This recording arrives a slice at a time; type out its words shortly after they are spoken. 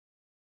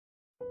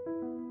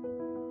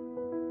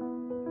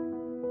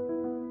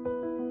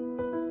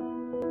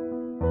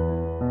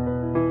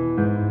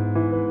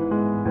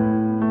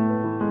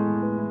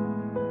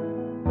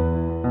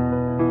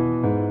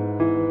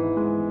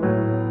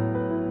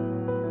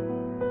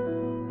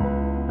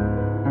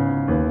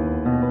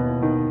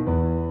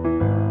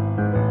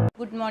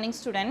morning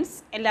students.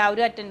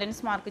 എല്ലാവരും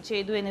attendance mark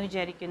ചെയ്തു എന്ന്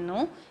വിചാരിക്കുന്നു.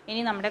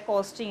 ഇനി നമ്മുടെ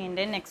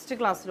കോസ്റ്റിങ്ങിൻ്റെ നെക്സ്റ്റ്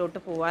ക്ലാസ്സിലോട്ട്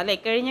പോവാം അല്ലേ.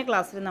 കഴിഞ്ഞ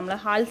ക്ലാസ്സിൽ നമ്മൾ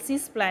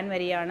ഹാൽസീസ് പ്ലാൻ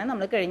വരെയാണ്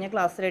നമ്മൾ കഴിഞ്ഞ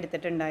ക്ലാസ്സിൽ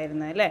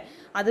എടുത്തിട്ടുണ്ടായിരുന്നത് അല്ലേ.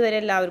 അതുവരെ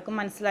എല്ലാവർക്കും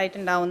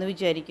മനസ്സിലായിട്ടുണ്ടാവുമെന്ന്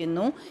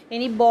വിചാരിക്കുന്നു.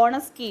 ഇനി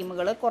ബോണസ്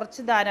സ്കീമുകൾ,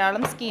 കുറച്ച്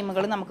ധാരാളം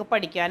സ്കീമുകൾ നമുക്ക്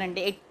പഠിക്കാനുണ്ട്.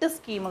 8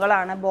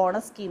 സ്കീമുകളാണ്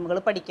ബോണസ് സ്കീമുകൾ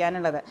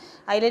പഠിക്കാനുള്ളത്.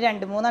 അതിൽ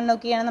 2-3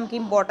 എണ്ണമൊക്കെയാണ് നമുക്ക്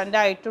ഇമ്പോർട്ടൻ്റ്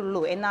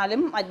ആയിട്ടുള്ളൂ.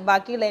 എന്നാലും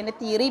ബാക്കിയുള്ളതിൻ്റെ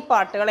തിയറി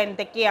പാർട്ടുകൾ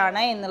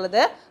എന്തൊക്കെയാണ്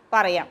എന്നുള്ളത്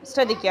പറയാം.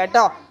 ശ്രദ്ധിക്കുക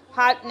കേട്ടോ.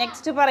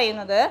 നെക്സ്റ്റ്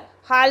പറയുന്നത്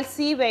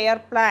ഹാൽസി വെയർ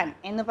പ്ലാൻ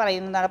എന്ന്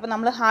പറയുന്നതാണ്. അപ്പോൾ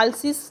നമ്മൾ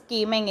ഹാൽസി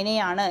സ്കീം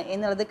എങ്ങനെയാണ്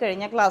എന്നുള്ളത്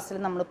കഴിഞ്ഞ ക്ലാസ്സിൽ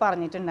നമ്മൾ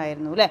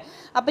പറഞ്ഞിട്ടുണ്ടായിരുന്നു അല്ലേ.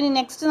 അപ്പോൾ ഇനി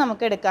നെക്സ്റ്റ്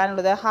നമുക്ക്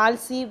എടുക്കാനുള്ളത്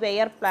ഹാൽസി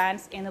വെയർ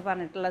പ്ലാൻസ് എന്ന്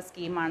പറഞ്ഞിട്ടുള്ള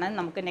സ്കീമാണ്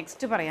നമുക്ക്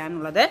നെക്സ്റ്റ്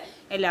പറയാനുള്ളത്.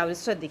 എല്ലാവരും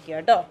ശ്രദ്ധിക്കുക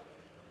കേട്ടോ.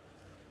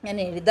 ഞാൻ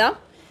എഴുതാം.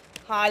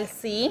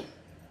 ഹാൽസി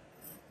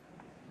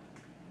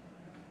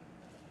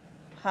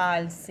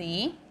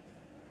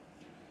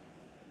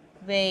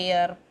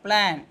വെയർ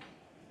പ്ലാൻ.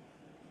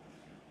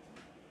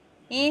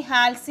 ഈ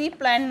ഹാൽസി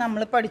പ്ലാൻ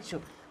നമ്മൾ പഠിച്ചു.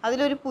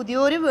 അതിലൊരു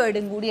പുതിയൊരു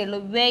വേർഡും കൂടിയുള്ളൂ,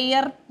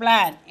 വെയർ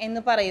പ്ലാൻ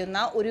എന്ന് പറയുന്ന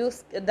ഒരു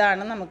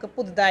ഇതാണ് നമുക്ക്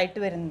പുതുതായിട്ട്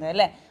വരുന്നത്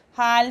അല്ലേ.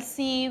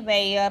 ഹാൽസി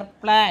വെയർ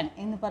പ്ലാൻ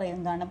എന്ന്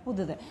പറയുന്നതാണ്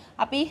പുതുത്.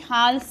 അപ്പോൾ ഈ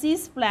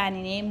ഹാൽസീസ്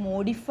പ്ലാനിനെ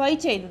മോഡിഫൈ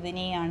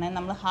ചെയ്തതിനെയാണ്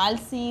നമ്മൾ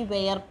ഹാൽസി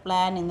വെയർ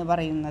പ്ലാൻ എന്ന്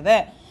പറയുന്നത്.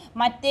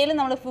 മറ്റേൽ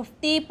നമ്മൾ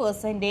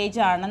 50%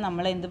 ആണ്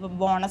നമ്മൾ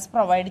ബോണസ്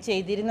പ്രൊവൈഡ്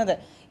ചെയ്തിരുന്നത്.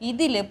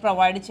 ഇതിൽ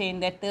പ്രൊവൈഡ്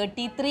ചെയ്യുന്നത്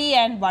 33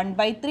 and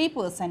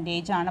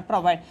 1/3% ആണ്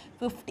പ്രൊവൈഡ്.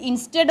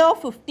 ഇൻസ്റ്റെഡ്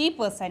ഓഫ്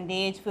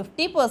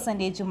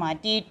 50%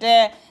 മാറ്റിയിട്ട്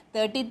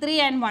 33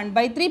 and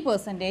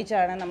 1/3%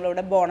 ആണ്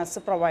നമ്മളിവിടെ ബോണസ്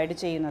പ്രൊവൈഡ്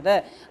ചെയ്യുന്നത്.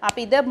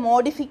 അപ്പോൾ ഇത്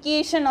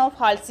മോഡിഫിക്കേഷൻ ഓഫ്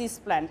ഹാൽസീസ്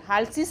പ്ലാൻ.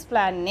 ഹാൽസീസ്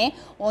പ്ലാനിനെ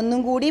ഒന്നും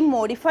കൂടി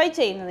മോഡിഫൈ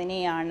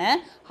ചെയ്യുന്നതിനെയാണ്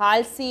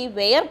ഹാൽസി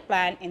വെയർ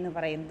പ്ലാൻ എന്ന്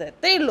പറയുന്നത്.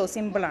 ഇത്രയേ ഉള്ളൂ,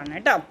 സിമ്പിളാണ്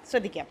കേട്ടോ.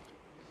 ശ്രദ്ധിക്കാം.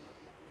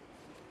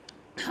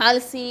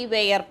 Halsey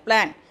Weir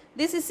Plan.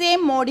 This is a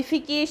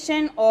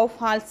modification of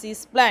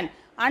Halsey's plan.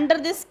 Under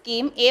this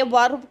scheme, a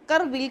worker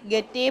will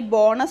get a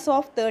bonus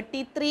of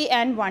 33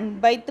 and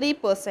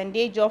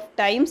 1/3% of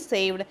time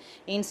saved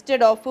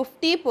instead of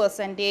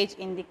 50%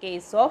 in the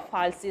case of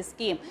Halsey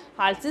scheme.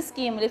 Halsey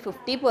scheme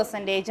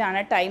 50%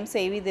 ആണ് time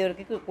save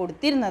ചെയ്തവർക്ക്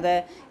കൊടുത്തിരുന്നത്.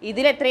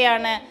 ഇതിൽ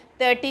എത്രയാണ്?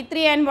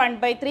 33 and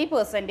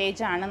 1/3%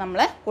 ആണ്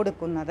നമ്മൾ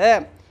കൊടുക്കുന്നത്.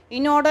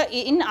 In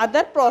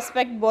other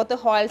prospect, both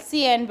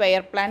Halsey and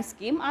Weir Plan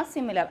scheme are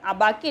similar.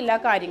 ബാക്കി എല്ലാ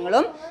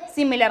കാര്യങ്ങളും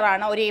സിമിലർ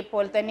ആണ്,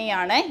 ഒരേപോലെ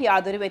തന്നെയാണ്,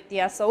 യാതൊരു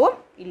വ്യത്യാസവും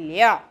ഇല്ല.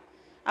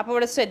 അപ്പോൾ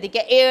ഇവിടെ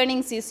ശ്രദ്ധിക്കുക.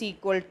 ഏർണിങ്സ് ഈസ്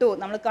ഈക്വൽ ടു,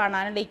 നമ്മൾ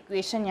കാണാനുള്ള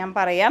ഇക്വേഷൻ ഞാൻ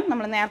പറയാം.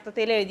 നമ്മൾ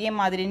നേരത്തെ എഴുതിയ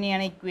മാതിരി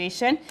തന്നെയാണ്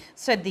ഇക്വേഷൻ.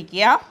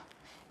 ശ്രദ്ധിക്കുക.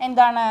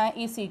 എന്താണ്?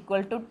 ഈസ്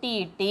ഈക്വൽ ടു ടി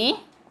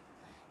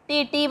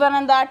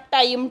പറഞ്ഞാൽ എന്താ?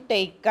 Time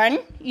taken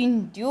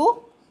into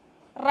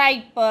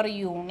right per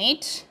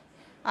unit,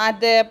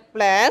 അത്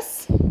പ്ലസ്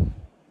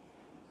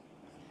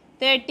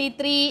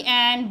 33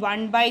 and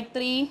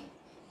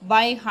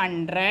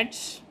 1/3/100,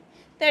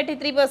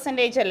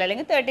 33% അല്ല,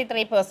 അല്ലെങ്കിൽ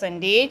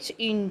 33%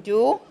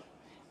 into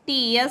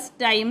TS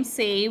time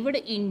saved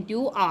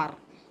into R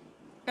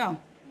കേട്ടോ.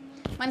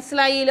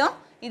 മനസ്സിലായില്ലോ?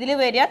 ഇതിൽ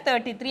വരിക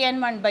 33 and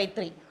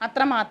 1/3,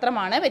 അത്ര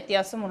മാത്രമാണ്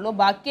വ്യത്യാസമുള്ളൂ.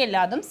 ബാക്കി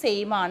എല്ലാതും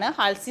സെയിം ആണ്.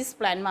 ഹാൽസീസ്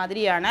പ്ലാൻ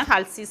മാതിരിയാണ്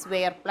ഹാൽസീസ്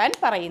വെയർ പ്ലാൻ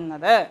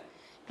പറയുന്നത്.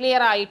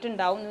 ക്ലിയർ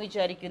ആയിട്ടുണ്ടാവും എന്ന്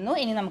വിചാരിക്കുന്നു.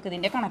 ഇനി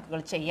നമുക്കിതിൻ്റെ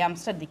കണക്കുകൾ ചെയ്യാം.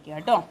 ശ്രദ്ധിക്കുക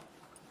കേട്ടോ.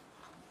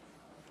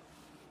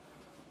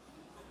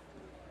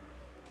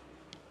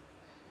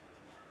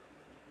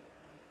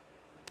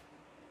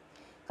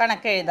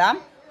 കണക്ക് എഴുതാം.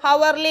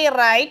 ഹവർലി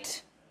റൈറ്റ്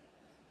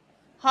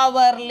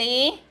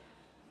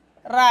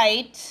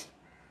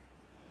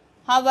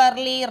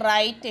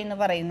എന്ന്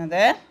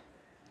പറയുന്നത്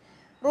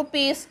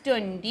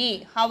 ₹20.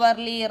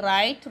 Hourly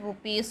right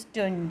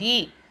 ₹20.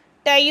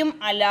 Time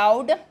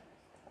allowed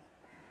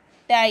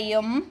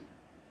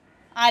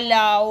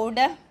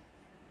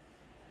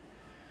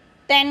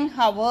 10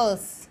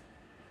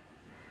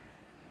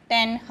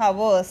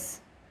 hours.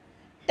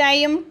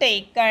 Time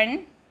taken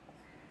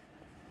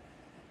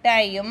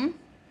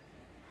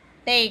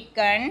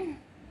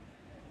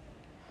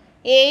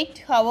 8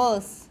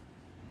 hours.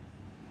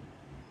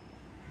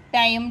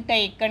 Time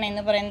taken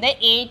എന്ന് പറയുന്നത്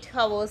 8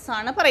 hours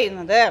ആണ്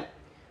പറയുന്നത്.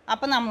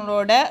 അപ്പം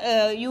നമ്മളോട്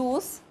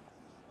യൂസ്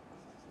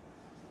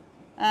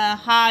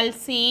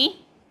ഹാൽസി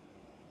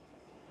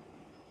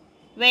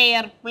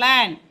വെയർ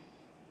പ്ലാൻ.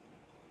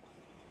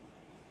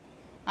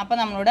 അപ്പോൾ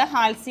നമ്മളോട്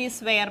ഹാൽസീസ്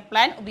വെയർ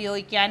പ്ലാൻ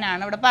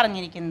ഉപയോഗിക്കാനാണ് ഇവിടെ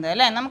പറഞ്ഞിരിക്കുന്നത്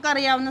അല്ലേ.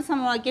 നമുക്കറിയാവുന്ന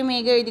സമവാക്യം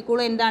വേഗം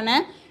എഴുതിക്കോളൂ. എന്താണ്?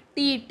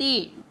 TT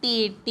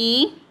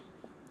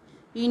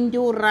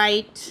into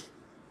right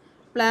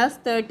plus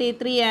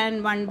 33 and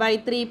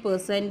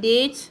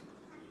 1/3%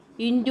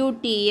 into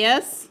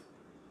TS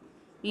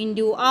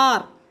into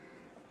R.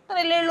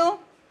 അറിയില്ലേ ഉള്ളൂ?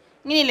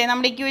 ഇങ്ങനെയല്ലേ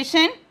നമ്മുടെ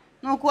ഇക്വേഷൻ?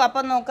 നോക്കൂ.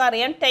 അപ്പം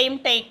നോക്കറിയാം. ടൈം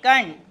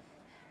ടേക്കൺ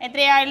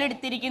എത്രയായാലും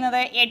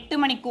എടുത്തിരിക്കുന്നത് 8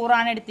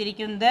 മണിക്കൂറാണ്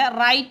എടുത്തിരിക്കുന്നത്.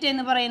 റൈറ്റ്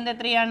എന്ന് പറയുന്നത്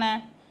എത്രയാണ്?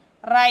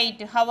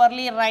 റൈറ്റ്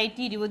ഹവർലി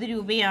റൈറ്റ് 20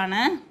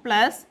 രൂപയാണ്.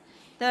 Plus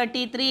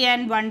 33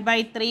 and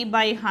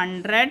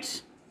 1/3/100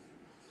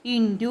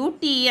 into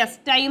TS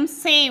time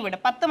saved.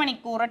 10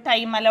 മണിക്കൂർ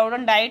ടൈം അലൗഡ്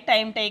ഉണ്ടായി.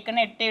 ടൈം ടേക്കൺ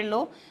 8 ഉള്ളൂ.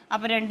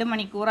 അപ്പോൾ 2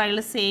 മണിക്കൂർ അയാൾ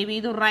സേവ്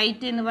ചെയ്തു.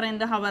 റൈറ്റ് എന്ന്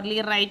പറയുന്നത് ഹവർലി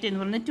റൈറ്റ് എന്ന്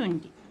പറയുന്നത്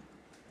 20.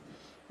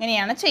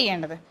 ഇങ്ങനെയാണ്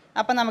ചെയ്യേണ്ടത്.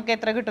 അപ്പോൾ നമുക്ക്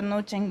എത്ര കിട്ടുന്നു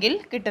വെച്ചെങ്കിൽ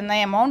കിട്ടുന്ന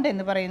എമൗണ്ട്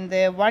എന്ന്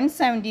പറയുന്നത്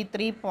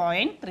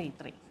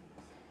 173.33.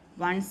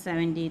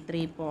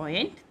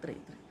 173.33.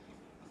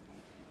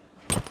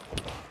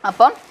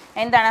 അപ്പം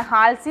എന്താണ്,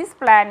 ഹാൽസീസ്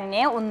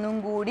പ്ലാനിനെ ഒന്നും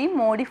കൂടി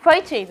മോഡിഫൈ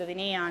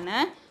ചെയ്തതിനെയാണ്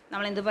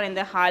നമ്മൾ എന്ത്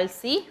പറയുന്നത്,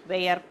 ഹാൽസി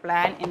വെയർ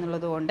പ്ലാൻ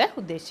എന്നുള്ളത് കൊണ്ട്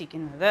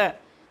ഉദ്ദേശിക്കുന്നത്.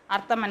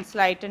 അർത്ഥം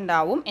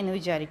മനസ്സിലായിട്ടുണ്ടാവും എന്ന്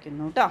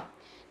വിചാരിക്കുന്നു കേട്ടോ.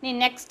 ഇനി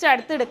നെക്സ്റ്റ്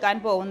അടുത്തെടുക്കാൻ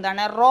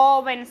പോകുന്നതാണ്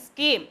റോവൻ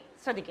സ്കീം.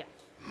 ശ്രദ്ധിക്കാം.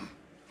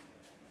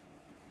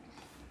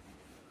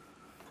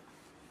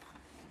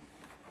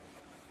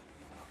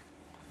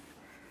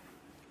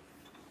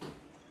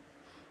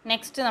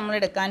 നെക്സ്റ്റ് നമ്മൾ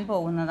എടുക്കാൻ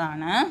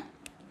പോകുന്നതാണ്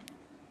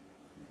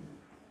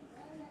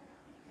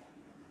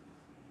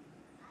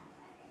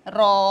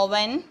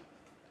റോവൻ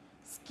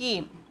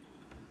സ്കീം.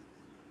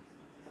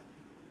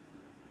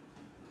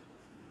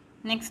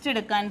 നെക്സ്റ്റ്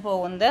എടുക്കാൻ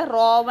പോകുന്നത്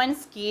റോവൻ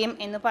സ്കീം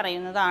എന്ന്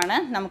പറയുന്നതാണ്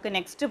നമുക്ക്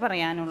നെക്സ്റ്റ്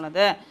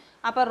പറയാനുള്ളത്.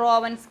 അപ്പോൾ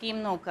റോവൻ സ്കീം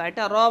നോക്കുക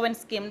കേട്ടോ. Rowan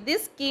scheme,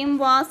 this scheme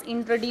was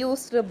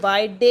introduced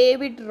by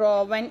David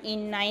rowan in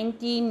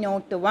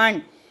 1901.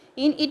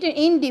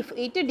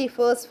 It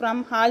differs from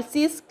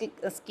Halsey's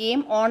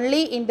scheme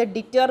only in the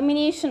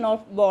determination of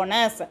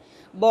bonus.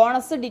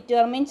 Bonus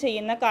determine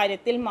ചെയ്യുന്ന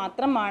കാര്യത്തിൽ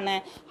മാത്രമാണ്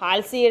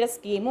ഹാൽസിയുടെ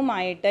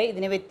സ്കീമുമായിട്ട്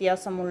ഇതിന്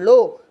വ്യത്യാസമുള്ളൂ.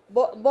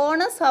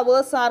 Bonus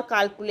hours R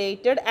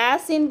calculated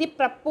as in the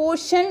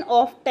proportion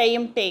of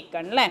time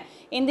taken അല്ലേ.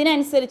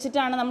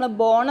 എന്തിനനുസരിച്ചിട്ടാണ് നമ്മൾ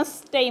bonus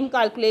time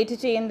calculate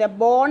ചെയ്യുന്നത്?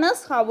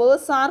 Bonus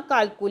hours R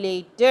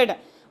calculated.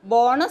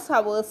 Bonus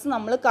hours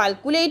നമ്മൾ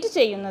calculate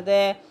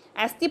ചെയ്യുന്നത്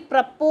as the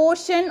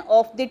proportion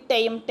of the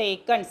time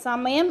taken.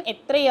 സമയം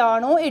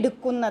എത്രയാണോ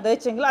എടുക്കുന്നത്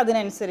വെച്ചെങ്കിൽ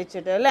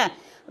അതിനനുസരിച്ചിട്ട് അല്ലേ.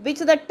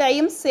 Which the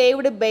time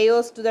saved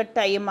bears to the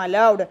time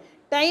allowed.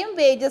 Time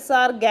wages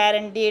R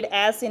guaranteed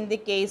as in the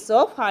case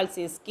of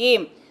ഹാൽസി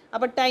scheme.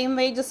 അപ്പോൾ time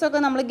wages ഒക്കെ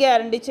നമ്മൾ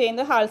ഗ്യാരണ്ടി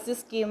ചെയ്യുന്നത് ഹാൽസി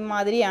സ്കീം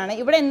മാതിരിയാണ്.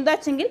 ഇവിടെ എന്താ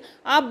വെച്ചെങ്കിൽ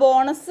ആ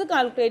ബോണസ്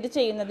കാൽക്കുലേറ്റ്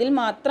ചെയ്യുന്നതിൽ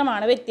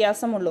മാത്രമാണ്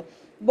വ്യത്യാസമുള്ളൂ.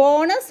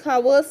 Bonus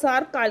hours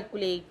R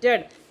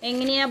calculated.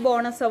 എങ്ങനെയാണ്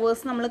ബോണസ്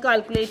ഹവേഴ്സ് നമ്മൾ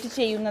കാൽക്കുലേറ്റ്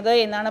ചെയ്യുന്നത്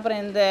എന്നാണ്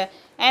പറയുന്നത്?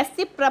 As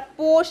the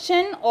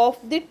proportion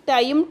of the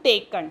time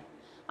taken.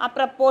 ആ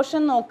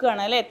പ്രപ്പോർഷൻ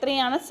നോക്കുകയാണ് അല്ലേ,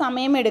 എത്രയാണ്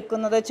സമയം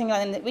എടുക്കുന്നത് വെച്ചെങ്കിൽ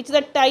അതിന് which the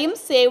time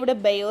saved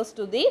bears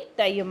to the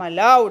time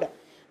allowed.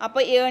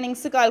 അപ്പോൾ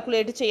ഏണിങ്സ്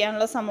കാൽക്കുലേറ്റ്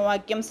ചെയ്യാനുള്ള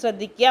സമവാക്യം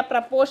ശ്രദ്ധിക്കുക.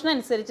 പ്രപ്പോർഷൻ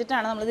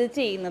അനുസരിച്ചിട്ടാണ് നമ്മളിത്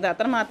ചെയ്യുന്നത്.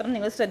 അത്രമാത്രം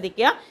നിങ്ങൾ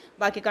ശ്രദ്ധിക്കുക.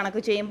 ബാക്കി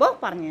കണക്ക് ചെയ്യുമ്പോൾ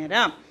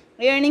പറഞ്ഞുതരാം.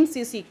 Earnings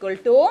is equal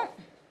to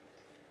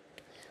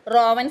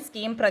rowan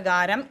scheme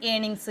പ്രകാരം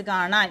ഏണിങ്സ്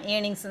കാണാൻ.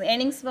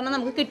 ഏണിങ്സ് പറഞ്ഞാൽ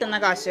നമുക്ക് കിട്ടുന്ന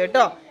കാശ്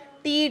കേട്ടോ.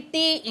 TT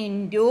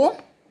into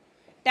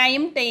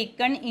time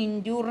taken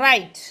into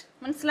right.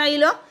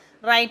 മനസ്സിലായല്ലോ?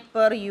 Right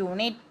per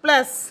unit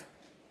plus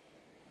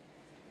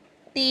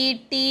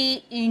TT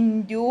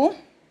into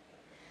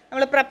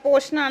നമ്മൾ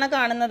പ്രപ്പോർഷനാണ്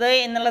കാണുന്നത്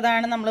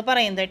എന്നുള്ളതാണ് നമ്മൾ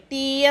പറയുന്നത്.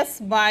 TS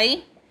by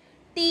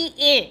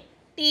TA.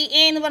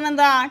 TA എന്ന് പറഞ്ഞാൽ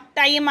എന്താ?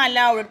 Time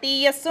allowed.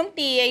 TSഉം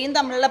TAയും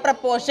തമ്മിലുള്ള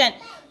പ്രപ്പോർഷൻ.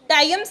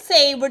 ടൈം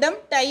സേവ്ഡും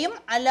ടൈം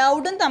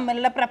അലൗഡും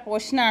തമ്മിലുള്ള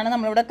പ്രപ്പോർഷനാണ്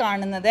നമ്മളിവിടെ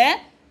കാണുന്നത്.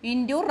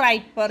 Into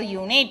right per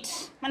unit.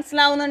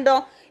 മനസ്സിലാവുന്നുണ്ടോ?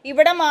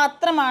 ഇവിടെ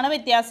മാത്രമാണ്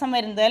വ്യത്യാസം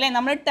വരുന്നത് അല്ലേ.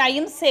 നമ്മൾ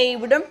ടൈം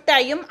സേവ്ഡും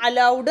ടൈം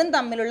അലൗഡും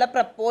തമ്മിലുള്ള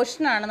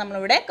പ്രപ്പോർഷനാണ്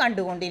നമ്മളിവിടെ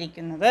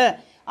കണ്ടുകൊണ്ടിരിക്കുന്നത്.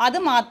 അത്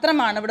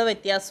മാത്രമാണ് ഇവിടെ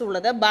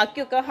വ്യത്യാസമുള്ളത്.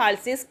 ബാക്കിയൊക്കെ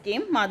ഹാൽസി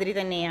സ്കീം മാതിരി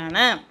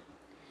തന്നെയാണ്.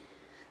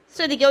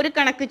 ശ്രദ്ധിക്കുക, ഒരു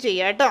കണക്ക്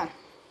ചെയ്യാം കേട്ടോ.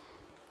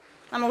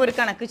 നമുക്കൊരു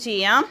കണക്ക്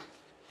ചെയ്യാം.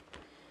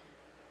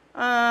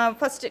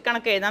 ഫസ്റ്റ്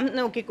കണക്ക് എഴുതാം,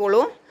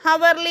 നോക്കിക്കോളൂ.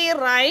 ഹവർലി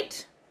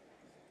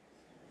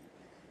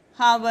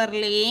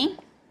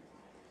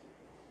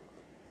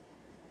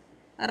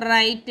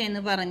റൈറ്റ്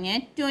എന്ന് പറഞ്ഞ്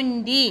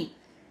 20.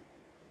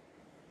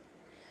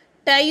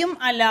 Time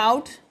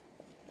allowed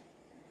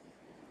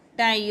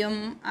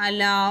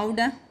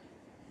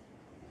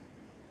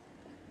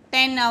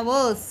 10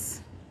 hours.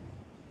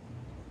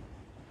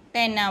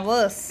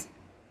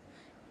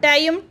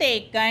 Time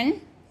taken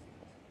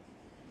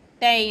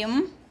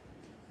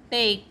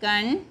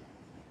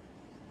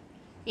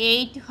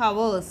 8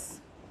 hours.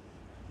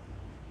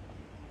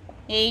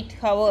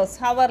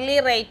 Hourly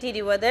rate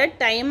 20,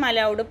 time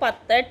allowed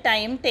 10,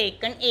 time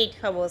taken 8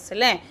 hours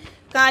അല്ലേ.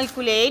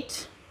 Calculate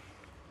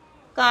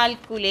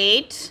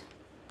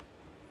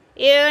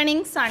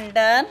earnings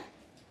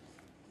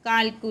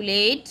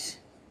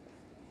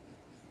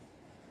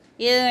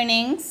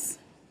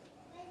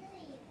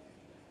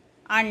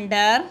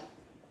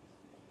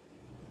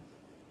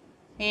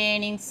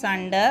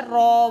under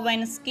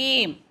Rowan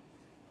scheme.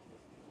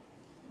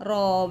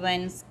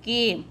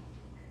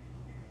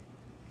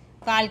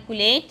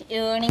 Calculate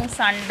earnings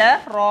under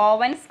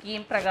Rowan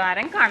scheme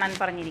പ്രകാരം കാണാൻ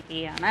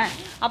പറഞ്ഞിരിക്കുകയാണ്.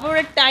 അപ്പോൾ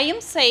ഇവിടെ ടൈം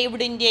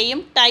സേവ്ഡിൻ്റെയും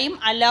ടൈം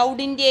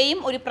അലൗഡിൻ്റെയും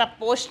ഒരു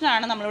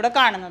പ്രപ്പോർഷനാണ് നമ്മളിവിടെ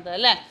കാണുന്നത്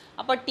അല്ലേ.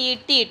 അപ്പോൾ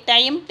TT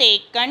time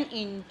taken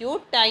into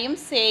time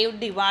saved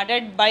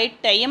divided by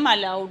time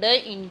allowed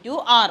into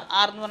R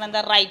എന്ന്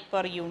പറയുന്നത് റൈറ്റ്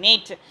പെർ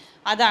യൂണിറ്റ്.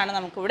 അതാണ്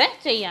നമുക്കിവിടെ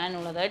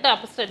ചെയ്യാനുള്ളത് കേട്ടോ.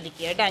 അപ്പോൾ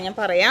ശ്രദ്ധിക്കുക കേട്ടോ, ഞാൻ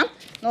പറയാം,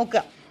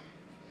 നോക്കുക.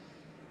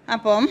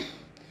 അപ്പം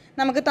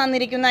നമുക്ക്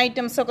തന്നിരിക്കുന്ന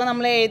ഐറ്റംസൊക്കെ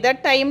നമ്മൾ എഴുതുക.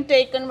 ടൈം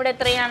ടേക്കൺ ഇവിടെ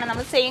എത്രയാണ്?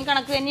 നമ്മൾ സെയിം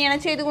കണക്ക് തന്നെയാണ്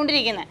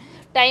ചെയ്തുകൊണ്ടിരിക്കുന്നത്.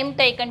 Time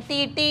taken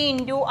TT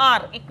into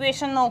R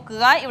equation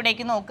നോക്കുക,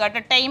 ഇവിടേക്ക് നോക്കുക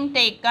കേട്ടോ. ടൈം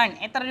ടേക്കൺ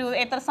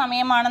എത്ര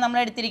സമയമാണ് നമ്മൾ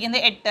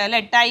എടുത്തിരിക്കുന്നത്? 8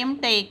 അല്ലേ. ടൈം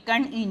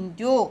ടേക്കൺ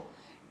ഇൻറ്റു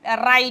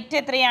റൈറ്റ്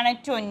എത്രയാണ്?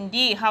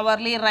 20.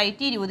 ഹവർലി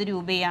റൈറ്റ് 20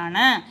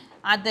 രൂപയാണ്.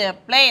 അത്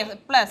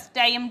പ്ലസ്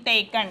ടൈം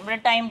ടേക്കൺ, ഇവിടെ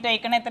ടൈം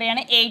ടേക്കൺ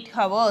എത്രയാണ്? 8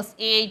 hours.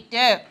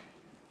 8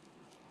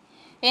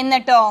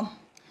 എന്നിട്ടോ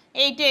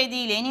 8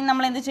 എഴുതിയില്ലേ? ഇനി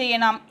നമ്മൾ എന്ത്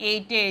ചെയ്യണം?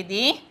 8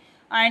 എഴുതി.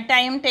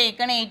 ടൈം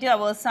ടേക്കൺ 8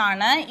 hours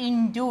ആണ്.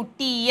 ഇൻറ്റു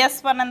TS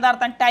പറഞ്ഞ എന്താ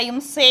അർത്ഥം? Time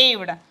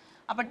saved.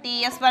 അപ്പോൾ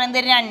TS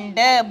പറയുന്നത്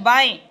 2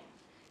 ബൈ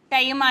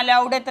ടൈം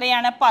അലൗഡ്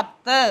എത്രയാണ്?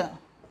 10.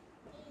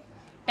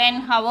 10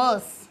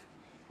 hours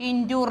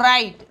ഇൻറ്റു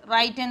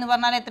റൈറ്റ് എന്ന്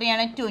പറഞ്ഞാൽ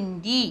എത്രയാണ്?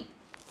 20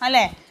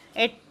 അല്ലേ.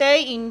 8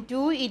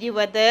 ഇൻറ്റു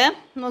 20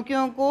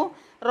 നോക്കൂ.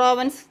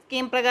 റോവൻ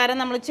സ്കീം പ്രകാരം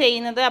നമ്മൾ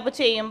ചെയ്യുന്നത്. അപ്പോൾ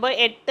ചെയ്യുമ്പോൾ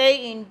 8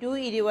 ഇൻറ്റു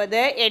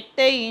 20,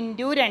 8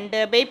 ഇൻറ്റു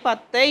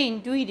 2/10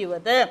 ഇൻറ്റു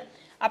 20.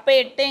 അപ്പോൾ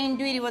 8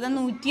 ഇൻറ്റു 20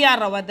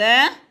 160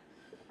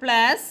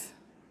 പ്ലസ്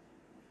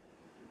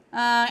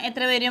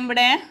എത്ര വരും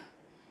ഇവിടെ?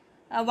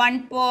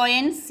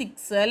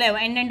 1.6 അല്ലേ.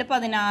 8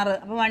 16.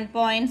 അപ്പോൾ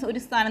 1. ഒരു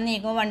സ്ഥാനം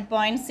നീക്കുമ്പോൾ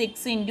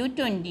 1.6 ഇൻറ്റു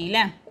 20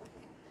 അല്ലേ.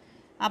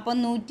 അപ്പോൾ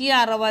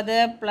 160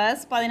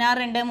 പ്ലസ്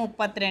 16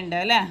 32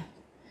 അല്ലേ.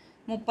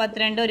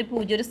 32 ഒരു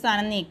 0 ഒരു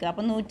സ്ഥാനം നീക്കുക.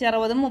 അപ്പോൾ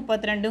 160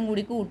 32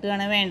 കൂടി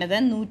കൂട്ടുകയാണ് വേണ്ടത്.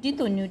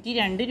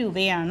 192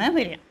 രൂപയാണ്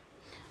വരിക.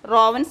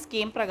 റോവൻ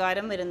സ്കീം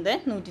പ്രകാരം വരുന്നത്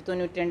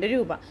 192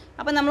 രൂപ.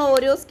 അപ്പോൾ നമ്മൾ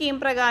ഓരോ സ്കീം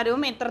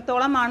പ്രകാരവും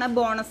എത്രത്തോളമാണ്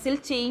ബോണസിൽ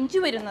ചേഞ്ച്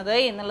വരുന്നത്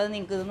എന്നുള്ളത്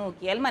നിങ്ങൾക്ക് ഇത്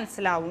നോക്കിയാൽ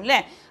മനസ്സിലാവും അല്ലേ.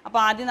 അപ്പോൾ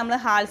ആദ്യം നമ്മൾ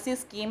ഹാൽസി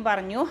സ്കീം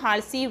പറഞ്ഞു,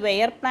 ഹാൽസി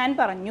വെയർ പ്ലാൻ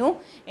പറഞ്ഞു,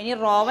 ഇനി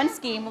റോവൻ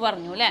സ്കീം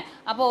പറഞ്ഞു അല്ലേ.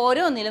 അപ്പോൾ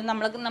ഓരോന്നിലും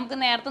നമുക്ക്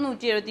നേരത്തെ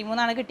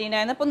 173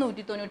 കിട്ടിയിട്ടുണ്ടായിരുന്നത്. അപ്പോൾ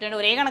 192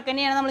 ഒരേ കണക്ക്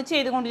തന്നെയാണ് നമ്മൾ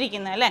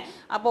ചെയ്തുകൊണ്ടിരിക്കുന്നത് അല്ലേ.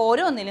 അപ്പോൾ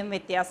ഓരോന്നിലും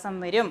വ്യത്യാസം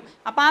വരും.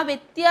 അപ്പോൾ ആ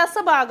വ്യത്യാസ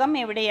ഭാഗം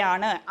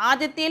എവിടെയാണ്?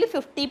 ആദ്യത്തേൽ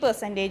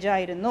 50%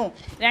 ആയിരുന്നു,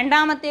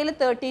 രണ്ടാമത്തേൽ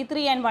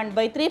 33 and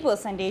 1/3%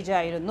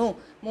 ആയിരുന്നു,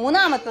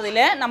 മൂന്നാമത്തതിൽ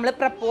നമ്മൾ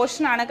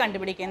പ്രപ്പോർഷനാണ്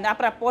കണ്ടുപിടിക്കുന്നത്. ആ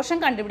പ്രപ്പോർഷൻ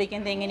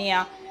കണ്ടുപിടിക്കുന്നത്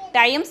എങ്ങനെയാണ്?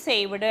 Time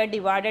saved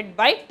divided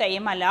by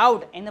time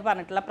allowed എന്ന്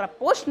പറഞ്ഞിട്ടുള്ള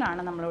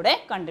പ്രപ്പോർഷനാണ് നമ്മളിവിടെ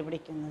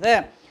കണ്ടുപിടിക്കുന്നത്.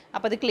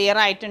 അപ്പോൾ അത് ക്ലിയർ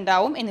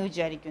ആയിട്ടുണ്ടാവും എന്ന്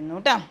വിചാരിക്കുന്നു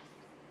കേട്ടോ.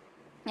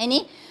 ഇനി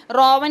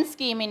റോവൻ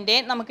സ്കീമിൻ്റെ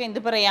നമുക്ക് എന്ത്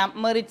പറയാം?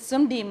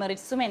 മെറിറ്റ്സും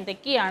ഡിമെറിറ്റ്സും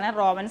എന്തൊക്കെയാണ്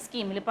റോവൻ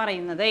സ്കീമിൽ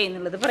പറയുന്നത്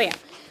എന്നുള്ളത് പറയാം.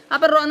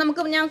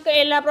 അപ്പോൾ ഞാൻ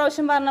എല്ലാ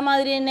പ്രാവശ്യം പറഞ്ഞ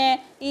മാതിരി തന്നെ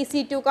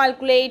ഈസി ടു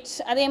കാൽക്കുലേറ്റ്,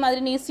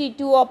 അതേമാതിരി ഈസി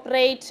ടു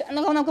ഓപ്പറേറ്റ്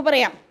എന്നൊക്കെ നമുക്ക്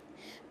പറയാം.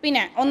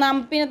 പിന്നെ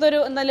പിന്നത്തെ ഒരു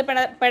എന്തായാലും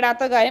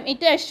പെടാത്ത കാര്യം,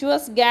 ഇറ്റ്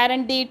അഷ്യൂർസ്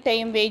ഗ്യാരണ്ടി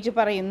ടൈം വേജ്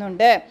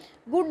പറയുന്നുണ്ട്.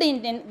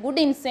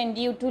 Good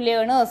incentive to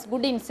learners,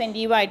 good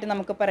incentive ആയിട്ട്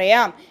നമുക്ക്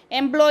പറയാം.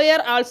 Employer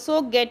also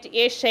get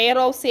A share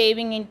of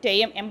saving in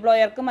time,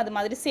 എംപ്ലോയർക്കും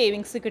അതുമാതിരി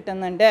സേവിങ്സ്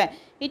കിട്ടുന്നുണ്ട്.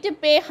 It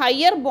pay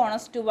higher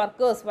bonus to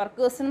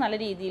വർക്കേഴ്സിന് നല്ല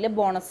രീതിയിൽ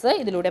ബോണസ്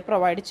ഇതിലൂടെ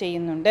പ്രൊവൈഡ്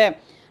ചെയ്യുന്നുണ്ട്.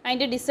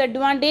 അതിൻ്റെ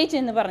ഡിസഡ്വാൻറ്റേജ്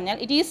എന്ന് പറഞ്ഞാൽ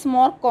it is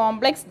more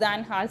complex than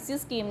ഹാൽസി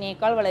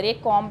സ്കീമിനേക്കാൾ വളരെ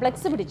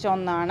കോംപ്ലെക്സ് പിടിച്ച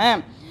ഒന്നാണ്.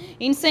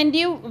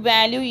 Incentive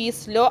value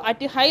is law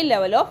at high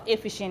level of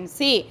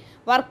efficiency.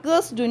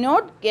 Workers do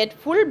not get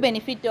full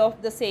benefit of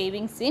the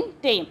savings in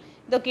time.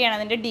 ഇതൊക്കെയാണ്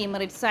അതിൻ്റെ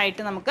ഡിമെറിറ്റ്സ്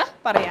ആയിട്ട് നമുക്ക്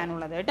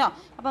പറയാനുള്ളത് കേട്ടോ.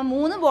 അപ്പോൾ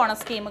 3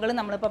 ബോണസ് സ്കീമുകൾ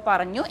നമ്മളിപ്പോൾ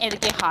പറഞ്ഞു.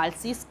 ഏതൊക്കെ?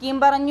 ഹാൽസി സ്കീം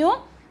പറഞ്ഞു,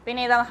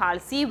 പിന്നെ ഏതാ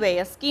ഹാൽസി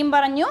വെയർ സ്കീം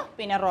പറഞ്ഞു,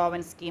 പിന്നെ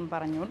റോവൻ സ്കീം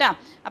പറഞ്ഞു കേട്ടോ.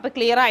 അപ്പോൾ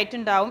ക്ലിയർ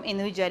ആയിട്ടുണ്ടാവും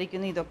എന്ന്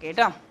വിചാരിക്കുന്നു ഇതൊക്കെ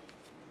കേട്ടോ.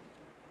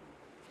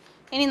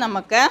 ഇനി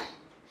നമുക്ക്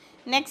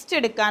next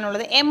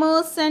എടുക്കാനുള്ളത്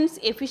എമേഴ്സൺസ്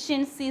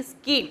efficiency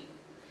scheme.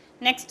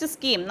 Next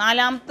scheme,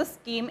 4ാമത്തെ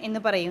scheme എന്ന്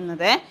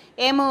പറയുന്നത്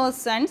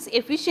എമേഴ്സൺസ്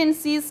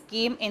എഫിഷ്യൻസി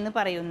സ്കീം എന്ന്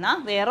പറയുന്ന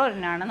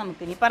വേറൊരെണ്ണാണ്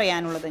നമുക്കിനി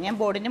പറയാനുള്ളത്. ഞാൻ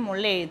ബോർഡിൻ്റെ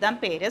മുകളിൽ എഴുതാൻ,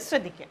 പേര്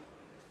ശ്രദ്ധിക്കുക.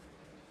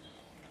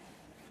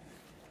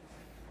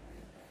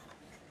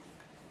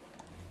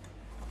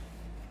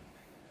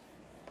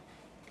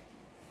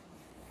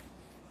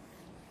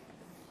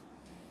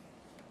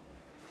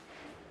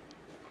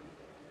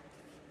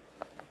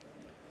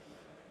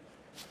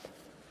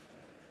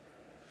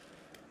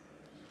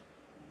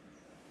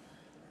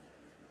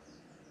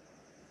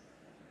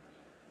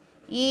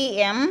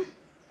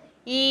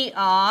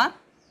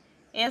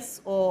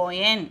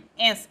 EMERSON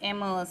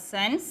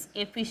എമേഴ്സൺസ്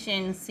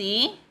efficiency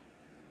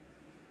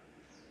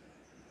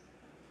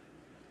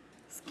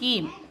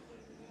scheme.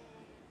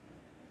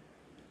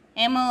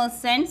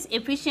 എമേഴ്സൺസ്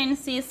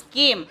efficiency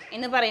scheme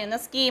എന്ന് പറയുന്ന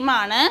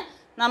സ്കീമാണ്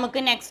നമുക്ക്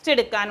നെക്സ്റ്റ്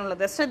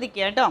എടുക്കാനുള്ളത്.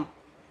 ശ്രദ്ധിക്കുക കേട്ടോ.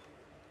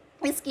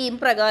 ഈ സ്കീം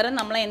പ്രകാരം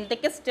നമ്മൾ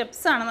എന്തൊക്കെ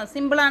സ്റ്റെപ്സാണ്,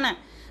 സിമ്പിളാണ്,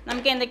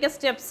 നമുക്ക് എന്തൊക്കെ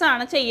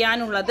സ്റ്റെപ്സാണ്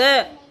ചെയ്യാനുള്ളത്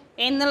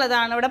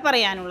എന്നുള്ളതാണ് ഇവിടെ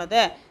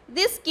പറയാനുള്ളത്.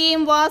 This scheme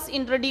was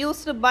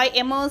introduced by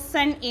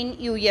Emerson in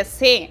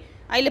USA.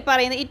 അതിൽ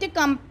പറയുന്നത് it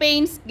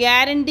combines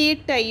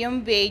guaranteed time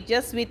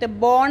wages with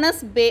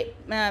bonus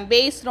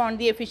based on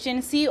the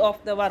efficiency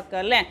of the worker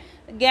അല്ലേ.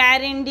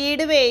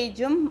 ഗ്യാരണ്ടീഡ്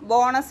വേജും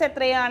ബോണസ്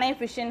എത്രയാണ്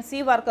എഫിഷ്യൻസി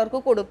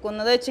വർക്കർക്ക്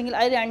കൊടുക്കുന്നത് വെച്ചെങ്കിൽ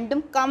അത്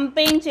രണ്ടും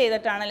കമ്പൈൻ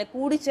ചെയ്തിട്ടാണ് അല്ലെ,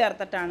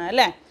 കൂടിച്ചേർത്തിട്ടാണ്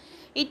അല്ലേ.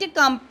 It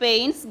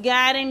combines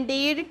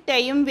guaranteed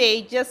time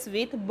wages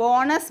with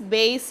bonus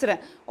based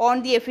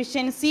on the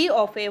efficiency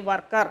of a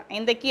worker.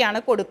 എന്തൊക്കെയാണ്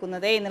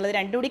കൊടുക്കുന്നത് എന്നുള്ളത്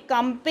രണ്ടും കൂടി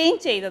കമ്പൈൻ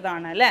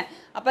ചെയ്തതാണ് അല്ലേ.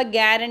 അപ്പോൾ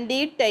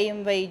ഗ്യാരണ്ടീഡ് ടൈം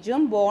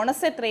വേജും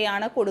ബോണസ്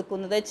എത്രയാണ്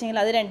കൊടുക്കുന്നത് വെച്ചെങ്കിൽ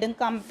അത് രണ്ടും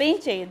കമ്പൈൻ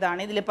ചെയ്തതാണ്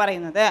ഇതിൽ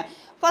പറയുന്നത്.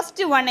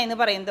 ഫസ്റ്റ് വൺ എന്ന്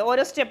പറയുന്നത്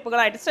ഓരോ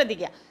സ്റ്റെപ്പുകളായിട്ട്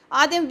ശ്രദ്ധിക്കുക.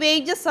 ആദ്യം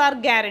വേജസ് ആർ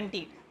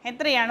ഗ്യാരണ്ടീഡ്.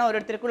 എത്രയാണ്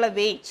ഓരോരുത്തർക്കുള്ള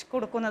വേജ്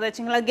കൊടുക്കുന്നത്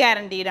വെച്ചെങ്കിൽ അത്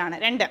ഗ്യാരണ്ടീഡ് ആണ്.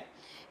 രണ്ട്,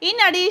 in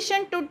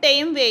addition to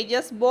time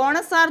wages,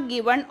 bonus are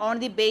given on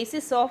the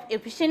basis of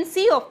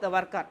efficiency of the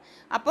worker.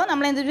 അപ്പോൾ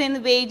നമ്മൾ എന്ത്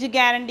ചെയ്യുന്നത് വേജ്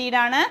ഗ്യാരണ്ടീഡ്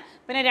ആണ്.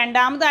 പിന്നെ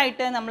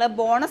രണ്ടാമതായിട്ട് നമ്മൾ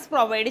ബോണസ്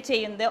പ്രൊവൈഡ്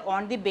ചെയ്യുന്നത്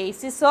on the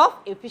basis of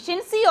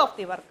efficiency of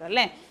the worker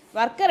അല്ലേ.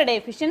 വർക്കറുടെ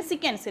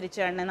എഫിഷ്യൻസിക്ക്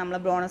അനുസരിച്ചാണ് നമ്മൾ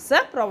ബോണസ്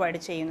പ്രൊവൈഡ്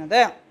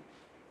ചെയ്യുന്നത്.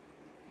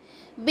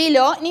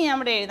 ബിലോ ഇനി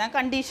നമ്മുടെ എഴുതാം,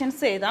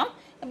 കണ്ടീഷൻസ് എഴുതാം.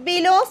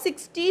 ബിലോ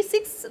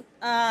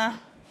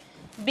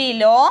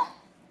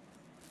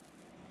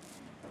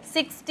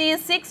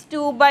 66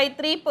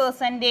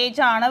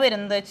 2/3% ആണ്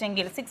വരുന്നത്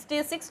വെച്ചെങ്കിൽ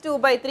 66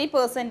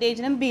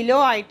 2/3%നും ബിലോ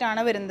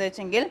ആയിട്ടാണ് വരുന്നത്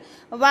വെച്ചെങ്കിൽ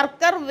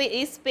worker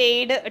is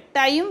paid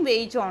time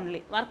wage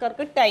only.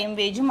 വർക്കർക്ക് time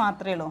wage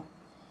മാത്രമേ ഉള്ളൂ.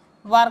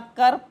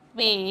 Worker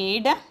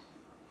paid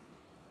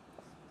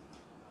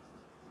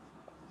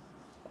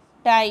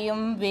time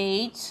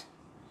wage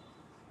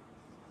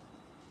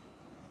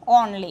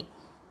only.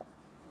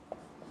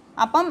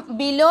 അപ്പം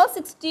ബിലോ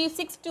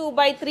 66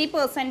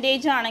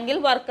 2/3% ആണെങ്കിൽ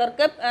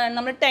വർക്കർക്ക്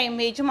നമ്മൾ ടൈം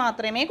വേജ്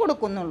മാത്രമേ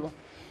കൊടുക്കുന്നുള്ളൂ.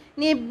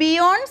 ഇനി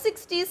ബിയോണ്ട്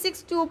 66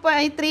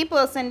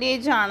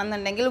 2/3%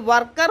 ആണെന്നുണ്ടെങ്കിൽ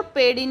worker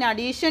paid in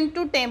addition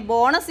to time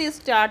bonus is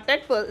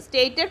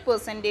stated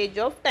percentage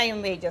of time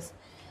wages.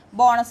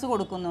 Bonus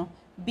കൊടുക്കുന്നു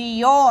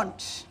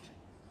ബിയോണ്ട്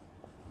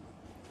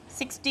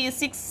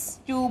 66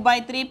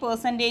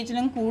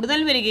 2/3%നും കൂടുതൽ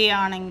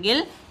വരികയാണെങ്കിൽ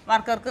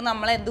വർക്കർക്ക്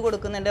നമ്മൾ എന്ത്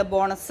കൊടുക്കുന്നുണ്ട്,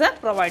 ബോണസ്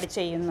പ്രൊവൈഡ്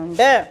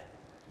ചെയ്യുന്നുണ്ട്.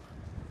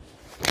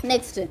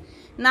 നെക്സ്റ്റ്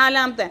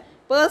നാലാമത്തെ,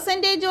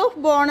 percentage of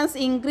bonus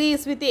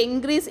increase with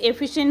increase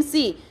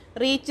efficiency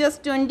reaches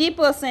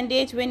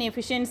 20% when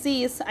efficiency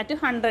is at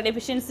 100.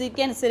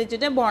 എഫിഷ്യൻസിക്ക്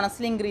അനുസരിച്ചിട്ട്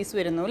ബോണസിൽ ഇൻക്രീസ്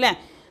വരുന്നു അല്ലേ.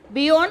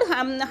 ബിയോണ്ട്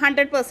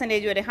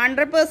 100% വരെ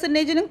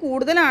 100%നും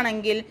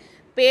കൂടുതലാണെങ്കിൽ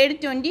paid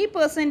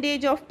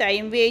 20% of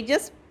time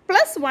wages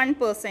plus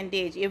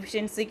 1%.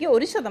 എഫിഷ്യൻസിക്ക്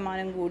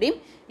 1% കൂടി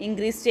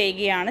ഇൻക്രീസ്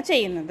ചെയ്യുകയാണ്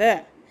ചെയ്യുന്നത്.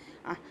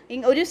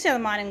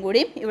 1% കൂടി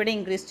ഇവിടെ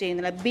ഇൻക്രീസ്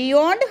ചെയ്യുന്നില്ല.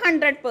 ബിയോണ്ട്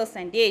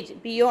 100%,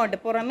 ബിയോണ്ട്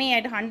പുറമേ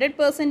ആയിട്ട്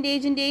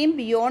 100%ൻ്റെയും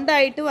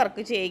ബിയോണ്ടായിട്ട്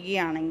വർക്ക്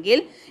ചെയ്യുകയാണെങ്കിൽ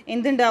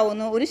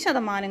എന്തുണ്ടാവുന്നു,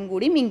 1%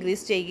 കൂടി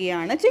ഇൻക്രീസ്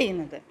ചെയ്യുകയാണ്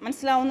ചെയ്യുന്നത്.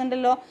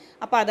 മനസ്സിലാവുന്നുണ്ടല്ലോ.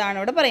 അപ്പോൾ അതാണ്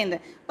ഇവിടെ പറയുന്നത്.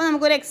 അപ്പോൾ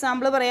നമുക്കൊരു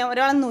എക്സാമ്പിൾ പറയാം.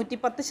 ഒരാൾ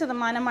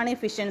 110%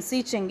 എഫിഷ്യൻസി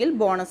വെച്ചെങ്കിൽ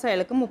ബോണസ്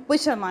അയാൾക്ക്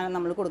 30%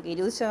 നമ്മൾ കൊടുക്കുക.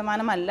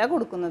 20% അല്ല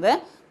കൊടുക്കുന്നത്,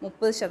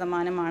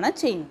 30%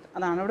 ചെയ്യുന്നത്.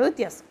 അതാണ് ഇവിടെ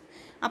വ്യത്യാസം.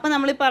 അപ്പോൾ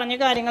നമ്മൾ ഈ പറഞ്ഞ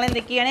കാര്യങ്ങൾ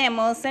എന്തൊക്കെയാണ്,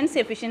 എമേഴ്സൺസ്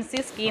എഫിഷ്യൻസി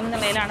സ്കീം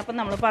എന്നുള്ളതിലാണ് ഇപ്പോൾ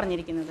നമ്മൾ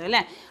പറഞ്ഞിരിക്കുന്നത്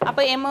അല്ലേ.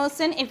 അപ്പോൾ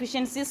എമേഴ്സൺ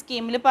എഫിഷ്യൻസി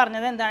സ്കീമിൽ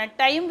പറഞ്ഞത് എന്താണ്,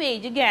 ടൈം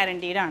വേജ്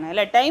ഗ്യാരണ്ടീഡ് ആണ്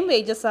അല്ലേ. Time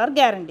wages R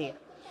guaranteed.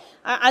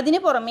 അതിന്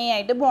പുറമേ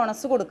ആയിട്ട്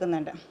ബോണസ്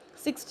കൊടുക്കുന്നുണ്ട്.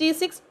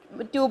 66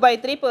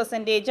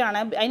 2/3% ആണ്,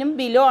 അതിനും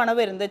ബിലോ ആണ്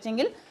വരുന്നത്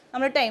വെച്ചെങ്കിൽ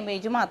നമ്മൾ ടൈം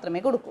വേജ് മാത്രമേ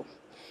കൊടുക്കൂ.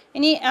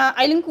 ഇനി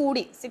അതിലും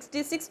കൂടി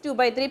 66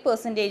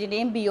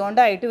 2/3%ൻ്റെയും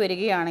ബിയോണ്ടായിട്ട്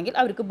വരികയാണെങ്കിൽ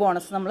അവർക്ക്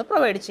ബോണസ് നമ്മൾ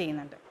പ്രൊവൈഡ്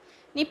ചെയ്യുന്നുണ്ട്.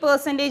 ഇനി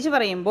പെർസെൻറ്റേജ്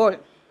പറയുമ്പോൾ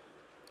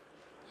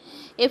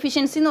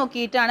എഫിഷ്യൻസി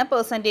നോക്കിയിട്ടാണ്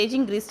പെർസെൻറ്റേജ്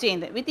ഇൻക്രീസ്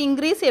ചെയ്യുന്നത്. With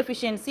increase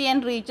efficiency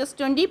and reaches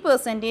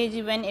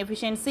 20% when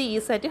efficiency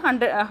is at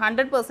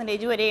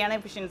 100% വരെയാണ്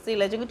എഫിഷ്യൻസി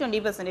ഇല്ലെങ്കിൽ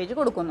 20%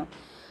 കൊടുക്കുന്നു.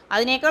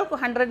 അതിനേക്കാൾ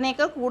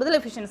 100-നേക്കാൾ കൂടുതൽ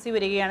എഫിഷ്യൻസി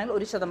വരികയാണെങ്കിൽ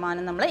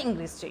 1% നമ്മൾ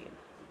ഇൻക്രീസ് ചെയ്യും.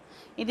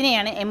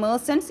 ഇതിനെയാണ്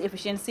എമേഴ്സൺസ്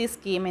എഫിഷ്യൻസി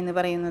സ്കീം എന്ന്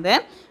പറയുന്നത്.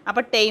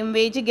 അപ്പോൾ ടൈം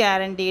വേജ്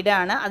ഗ്യാരണ്ടീഡ്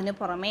ആണ്, അതിന്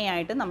പുറമേ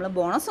ആയിട്ട് നമ്മൾ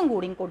ബോണസും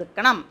കൂടി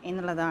കൊടുക്കണം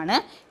എന്നുള്ളതാണ്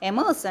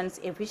എമേഴ്സൺസ്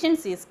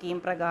എഫിഷ്യൻസി സ്കീം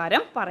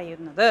പ്രകാരം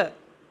പറയുന്നത്.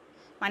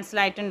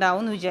 മനസ്സിലായിട്ടുണ്ടാവും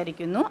എന്ന്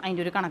വിചാരിക്കുന്നു.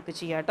 അതിൻ്റെ ഒരു കണക്ക്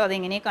ചെയ്യാം കേട്ടോ.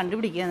 അതെങ്ങനെയാണ്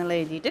കണ്ടുപിടിക്കുക എന്നുള്ളത്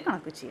എഴുതിയിട്ട്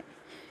കണക്ക് ചെയ്യാം.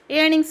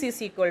 Earnings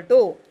is equal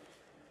to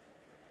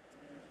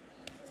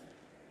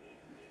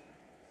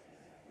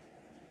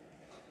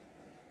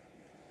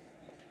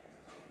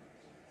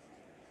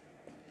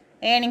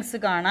earnings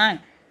കാണാൻ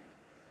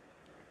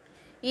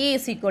E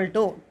is equal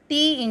to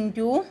T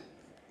into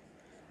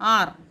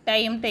R.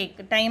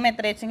 Time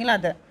എത്ര വെച്ചെങ്കിൽ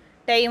അത്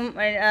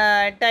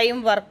ടൈം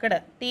വർക്കഡ്.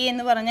 ടി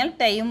എന്ന് പറഞ്ഞാൽ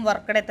ടൈം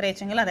വർക്കഡ് എത്ര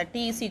വെച്ചെങ്കിൽ അത്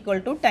T is equal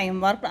to time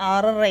work.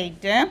 R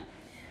rate,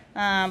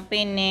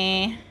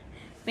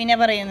 പിന്നെ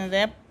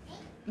പറയുന്നത്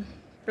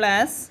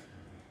plus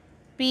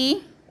P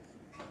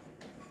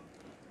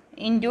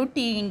into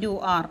T into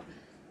R.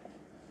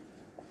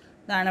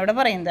 ഇതാണ് ഇവിടെ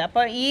പറയുന്നത്.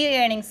 അപ്പോൾ ഈ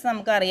ഏണിങ്സ്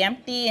നമുക്കറിയാം.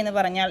 ടി എന്ന്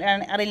പറഞ്ഞാൽ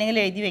അറിയില്ലെങ്കിൽ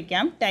എഴുതി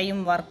വയ്ക്കാം. ടൈം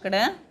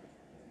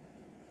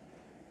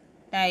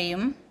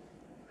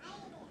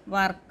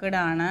വർക്കഡ്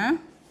ആണ്.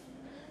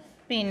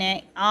 പിന്നെ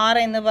ആർ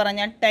എന്ന്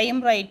പറഞ്ഞാൽ time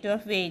rate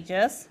of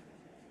wages,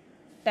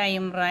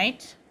 time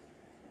rate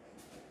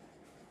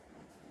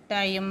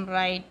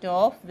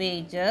of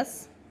wages,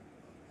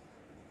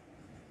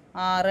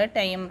 ആറ്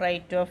time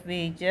rate of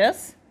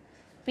wages.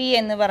 P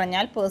എന്ന്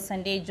പറഞ്ഞാൽ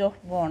percentage of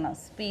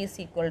bonus. P is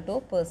equal two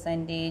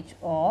percentage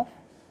of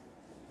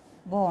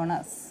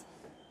bonus.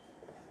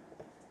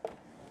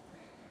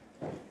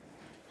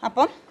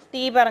 അപ്പം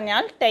ടി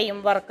പറഞ്ഞാൽ time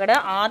worked,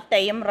 are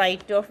time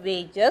right of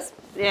wages,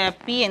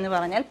 P എന്ന്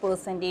പറഞ്ഞാൽ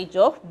percentage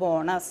of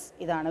bonus.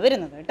 ഇതാണ്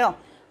വരുന്നത് കേട്ടോ.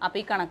 അപ്പോൾ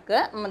ഈ കണക്ക്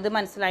ഇത്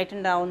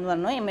മനസ്സിലായിട്ടുണ്ടാവും എന്ന്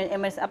പറഞ്ഞു.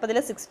 അപ്പോൾ ഇതിൽ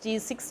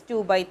 66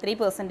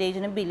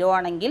 2/3% ബിലോ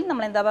ആണെങ്കിൽ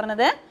നമ്മൾ എന്താ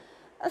പറഞ്ഞത്,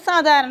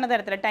 സാധാരണ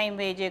തരത്തിൽ ടൈം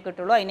വേജേ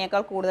കിട്ടുള്ളൂ.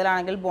 അതിനേക്കാൾ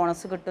കൂടുതലാണെങ്കിൽ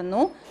ബോണസ്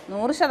കിട്ടുന്നു.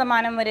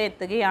 100% വരെ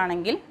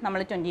എത്തുകയാണെങ്കിൽ നമ്മൾ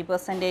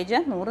 20%,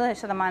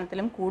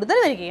 100%-ലും കൂടുതൽ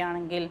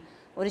വരികയാണെങ്കിൽ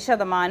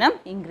 1%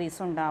 ഇൻക്രീസ്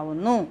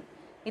ഉണ്ടാവുന്നു.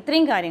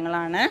 ഇത്രയും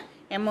കാര്യങ്ങളാണ്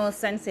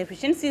എമേഴ്സൺസ്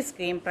എഫിഷ്യൻസി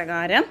സ്കീം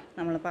പ്രകാരം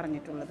നമ്മൾ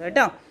പറഞ്ഞിട്ടുള്ളത്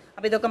കേട്ടോ.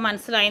 അപ്പോൾ ഇതൊക്കെ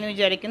മനസ്സിലായെന്ന്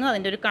വിചാരിക്കുന്നു.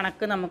 അതിൻ്റെ ഒരു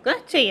കണക്ക് നമുക്ക്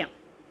ചെയ്യാം.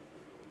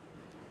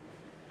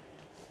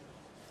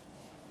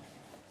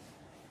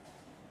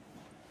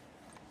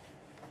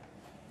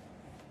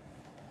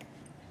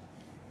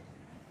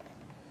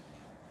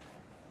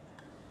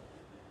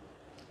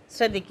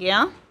 ശ്രദ്ധിക്കുക.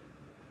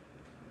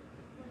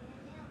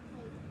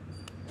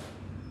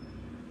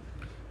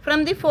 From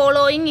the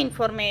following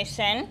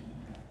information,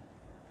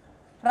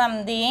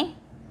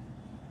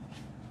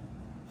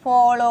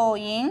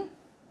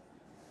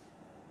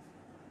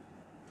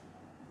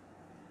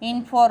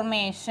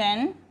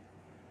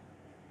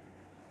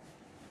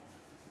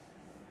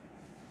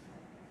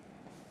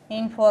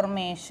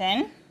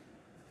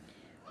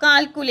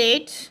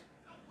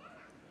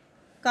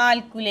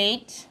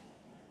 calculate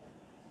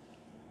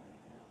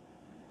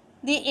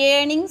the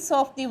earnings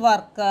of the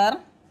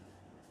worker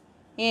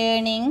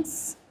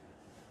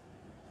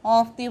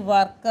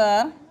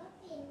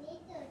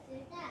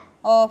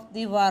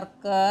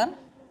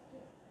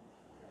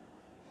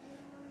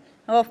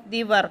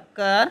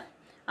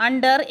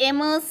under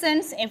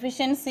Emerson's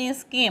efficiency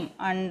scheme,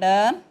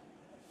 under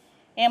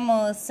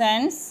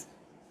Emerson's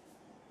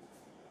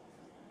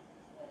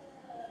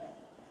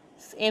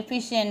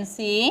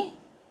efficiency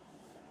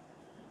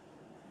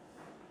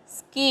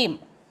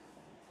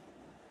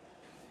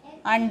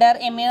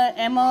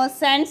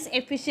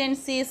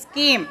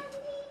scheme.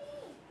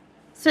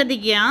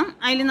 ശ്രദ്ധിക്കുക.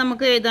 അതിൽ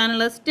നമുക്ക്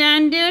എഴുതാനുള്ള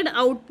standard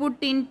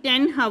output in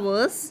 10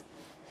 hours,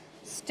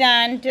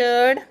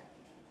 standard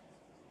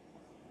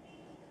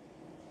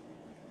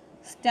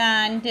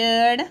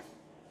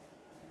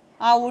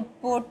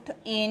output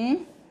in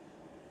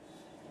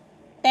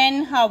 10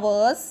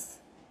 hours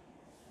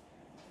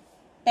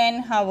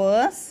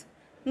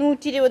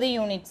 120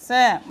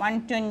 units,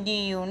 120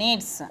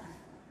 units.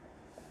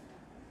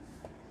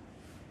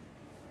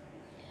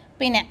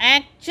 പിന്നെ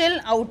actual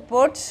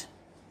output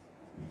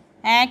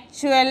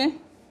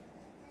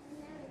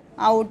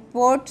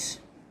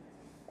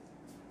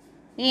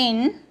in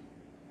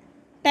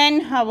 10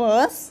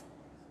 hours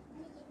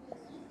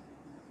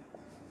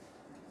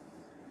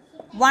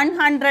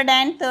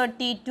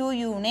 132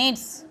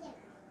 units,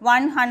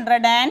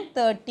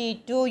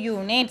 132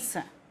 units.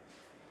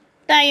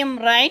 Time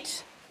right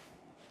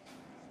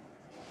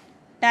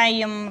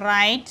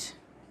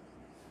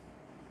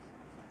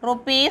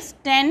rupees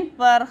 10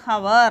 per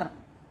hour.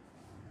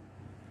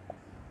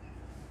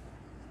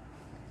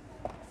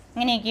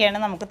 ഇങ്ങനെയൊക്കെയാണ്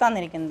നമുക്ക്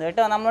തന്നിരിക്കുന്നത്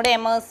കേട്ടോ. നമ്മുടെ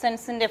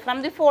എമേഴ്സൺസിൻ്റെ from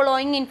the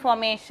following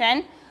information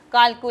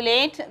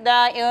calculate the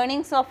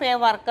earnings of A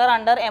worker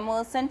under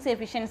എമേഴ്സൺസ്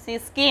efficiency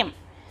scheme.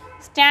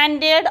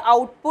 Standard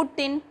output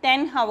in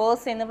 10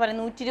 hours എന്ന്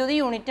പറയുന്നത് 120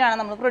 യൂണിറ്റാണ്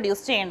നമ്മൾ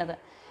പ്രൊഡ്യൂസ് ചെയ്യേണ്ടത്.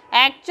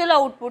 Actual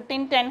output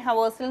in 10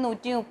 hours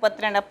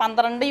 132,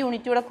 12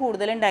 unit കൂടെ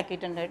കൂടുതൽ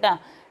ഉണ്ടാക്കിയിട്ടുണ്ട് കേട്ടോ.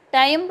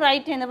 ടൈം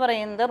റൈറ്റ് എന്ന്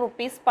പറയുന്നത്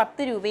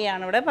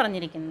 ₹10 ഇവിടെ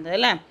പറഞ്ഞിരിക്കുന്നത്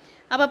അല്ലേ.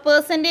 അപ്പോൾ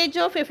പെർസെൻറ്റേജ്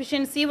ഓഫ്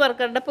എഫിഷ്യൻസി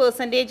വർക്കറുടെ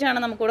പെർസെൻറ്റേജ് ആണ്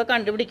നമുക്കിവിടെ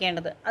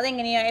കണ്ടുപിടിക്കേണ്ടത്.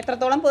 അതെങ്ങനെയാണ്,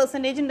 എത്രത്തോളം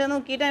പെർസെൻറ്റേജ് ഉണ്ടെന്ന്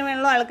നോക്കിയിട്ട്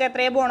വേണമല്ലോ ആൾക്ക്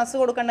എത്രയോ ബോണസ്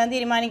കൊടുക്കേണ്ടതെന്ന്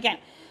തീരുമാനിക്കാൻ.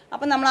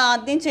 അപ്പം നമ്മൾ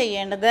ആദ്യം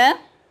ചെയ്യേണ്ടത്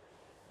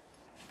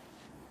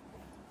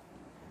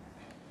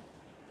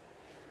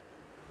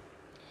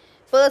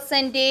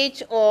percentage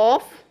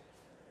of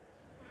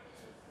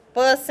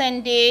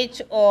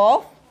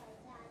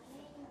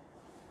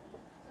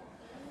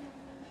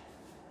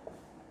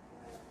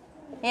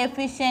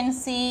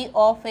efficiency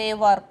of a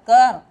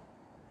worker,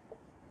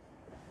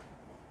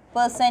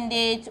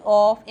 percentage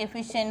of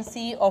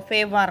efficiency of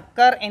a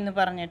worker എന്ന്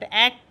പറഞ്ഞിട്ട്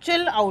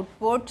actual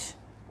output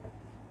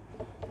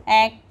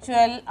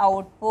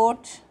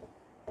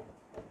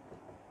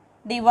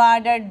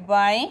divided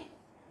by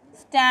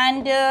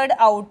standard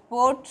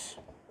output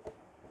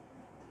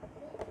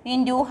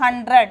into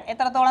 100.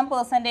 എത്രത്തോളം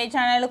പെർസെൻറ്റേജ്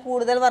ആണ് അയാൾ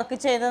കൂടുതൽ വർക്ക്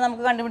ചെയ്തത്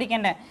നമുക്ക്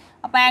കണ്ടുപിടിക്കേണ്ടത്.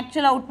 അപ്പോൾ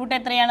ആക്ച്വൽ ഔട്ട്പുട്ട്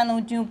എത്രയാണ്,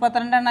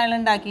 132 അയാൾ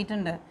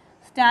ഉണ്ടാക്കിയിട്ടുണ്ട്.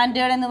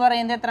 സ്റ്റാൻഡേർഡ് എന്ന്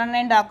പറയുന്നത് എത്ര എണ്ണം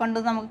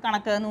ഉണ്ടാക്കേണ്ടത് നമുക്ക്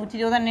കണക്ക്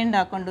 120 തന്നെ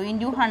ഉണ്ടാക്കേണ്ടു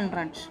ഇൻറ്റു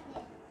 100.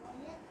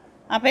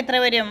 അപ്പോൾ എത്ര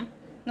വരും,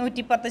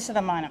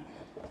 110%.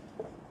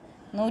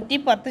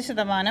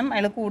 110%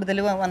 അയാൾ കൂടുതൽ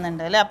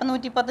വന്നിട്ടുണ്ട് അല്ലേ. അപ്പോൾ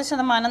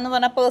 110% എന്ന്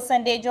പറഞ്ഞാൽ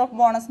പെർസെൻറ്റേജ് ഓഫ്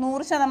ബോണസ്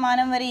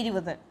 100% വരെ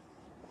 20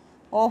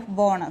 of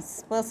bonus,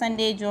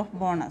 percentage of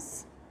bonus.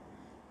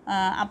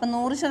 അപ്പം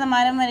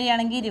 100%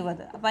 വരെയാണെങ്കിൽ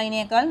 20. അപ്പോൾ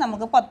അതിനേക്കാൾ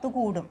നമുക്ക് 10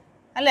 കൂടും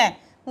അല്ലേ.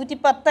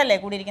 110 അല്ലേ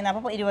കൂടിയിരിക്കുന്നത്.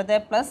 അപ്പോൾ 20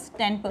 +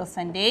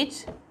 10%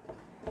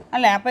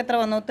 അല്ലേ. അപ്പോൾ എത്ര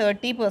വന്നു,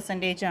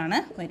 30% ആണ്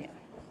വരിക.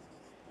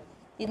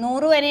 ഈ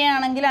 100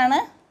 വരെയാണെങ്കിലാണ്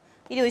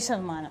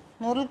 20%.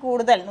 100ൽ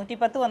കൂടുതൽ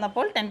 110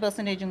 വന്നപ്പോൾ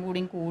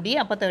 10% കൂടി.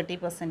 അപ്പോൾ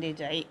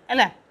 30% ആയി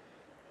അല്ലേ.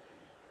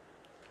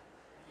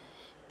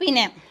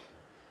 പിന്നെ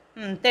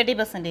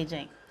 30%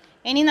 ആയി.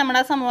 ഇനി നമ്മുടെ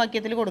ആ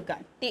സമവാക്യത്തിൽ കൊടുക്കാം.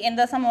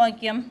 എന്താ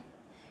സമവാക്യം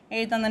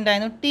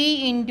എഴുതുന്നുണ്ടായിരുന്നു? T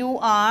into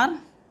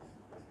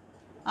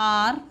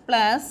R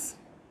plus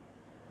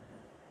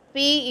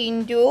P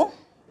into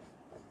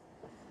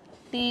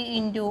T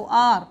into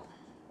R.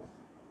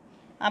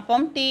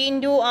 അപ്പം ടി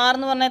ഇൻറ്റു ആർ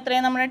എന്ന് പറഞ്ഞാൽ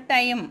എത്രയാണ്? നമ്മുടെ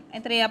ടൈം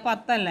എത്രയാണ്?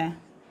 10 അല്ലേ?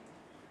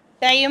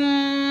 ടൈം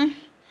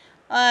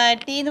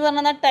ടി എന്ന്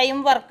പറഞ്ഞാൽ ടൈം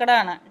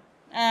വർക്കഡാണ്.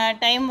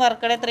 ടൈം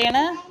വർക്കഡ്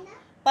എത്രയാണ്?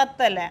 10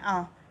 അല്ലേ?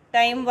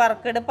 Time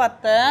worked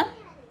 10.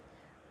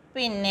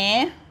 പിന്നെ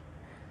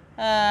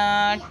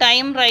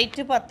ടൈം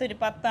റൈറ്റ്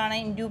 10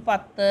 ഇൻറ്റു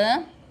 10.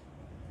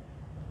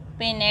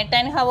 പിന്നെ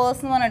 10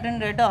 ഹവേഴ്സ് എന്ന്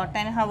പറഞ്ഞിട്ടുണ്ട് കേട്ടോ.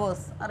 10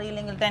 ഹവേഴ്സ്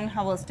അറിയില്ലെങ്കിൽ 10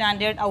 hours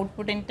standard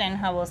output in 10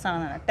 hours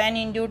ആണെന്നാണ്. 10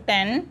 ഇൻറ്റു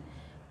 10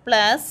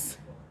 പ്ലസ്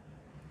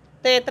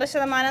എത്ര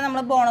ശതമാനം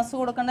നമ്മൾ ബോണസ്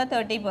കൊടുക്കേണ്ടത്?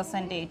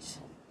 30%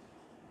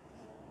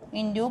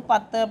 ഇൻറ്റു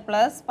 10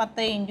 പ്ലസ്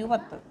 10 ഇൻറ്റു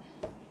 10.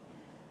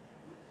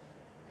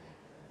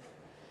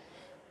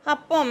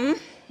 അപ്പം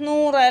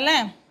 100 അല്ലേ?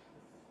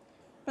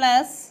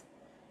 Plus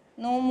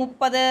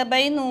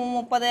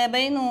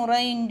 30/100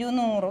 into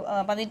 100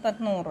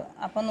 100.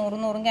 അപ്പം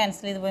 100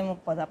 ക്യാൻസൽ ചെയ്ത് പോയി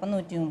 30. അപ്പം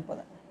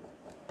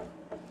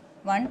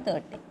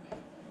 130.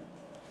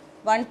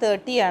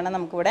 130 ആണ്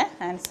നമുക്കിവിടെ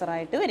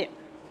ആൻസറായിട്ട് വരിക.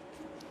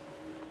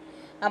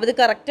 അപ്പോൾ ഇത്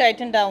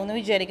കറക്റ്റായിട്ടുണ്ടാവും എന്ന്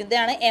വിചാരിക്കും.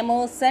 ഇതാണ്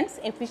എമേഴ്സൺസ്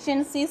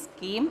എഫിഷ്യൻസി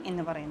സ്കീം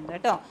എന്ന് പറയുന്നത്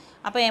കേട്ടോ.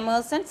 അപ്പോൾ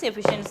എമേഴ്സൺസ്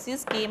എഫിഷ്യൻസി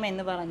സ്കീം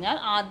എന്ന് പറഞ്ഞാൽ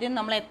ആദ്യം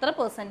നമ്മൾ എത്ര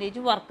പെർസെൻറ്റേജ്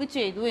വർക്ക്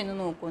ചെയ്തു എന്ന്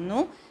നോക്കുന്നു.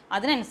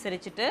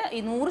 അതിനനുസരിച്ചിട്ട് ഈ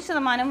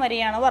 100%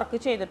 വരെയാണ് വർക്ക്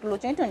ചെയ്തിട്ടുള്ളൂ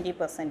വെച്ചാൽ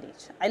 20%.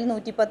 അതിൽ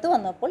 110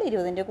 വന്നപ്പോൾ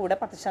 20ൻ്റെ കൂടെ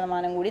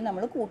 10% കൂടി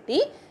നമ്മൾ കൂട്ടി.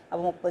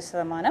 അപ്പോൾ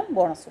 30%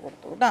 ബോണസ്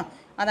കൊടുത്തു കേട്ടോ.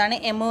 അതാണ്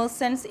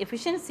എമേഴ്സൺസ്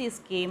എഫിഷ്യൻസി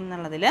സ്കീം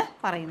എന്നുള്ളതിൽ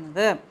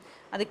പറയുന്നത്.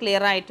 അത്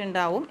ക്ലിയർ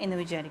ആയിട്ടുണ്ടാവും എന്ന്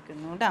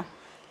വിചാരിക്കുന്നു കേട്ടോ.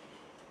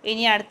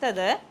 ഇനി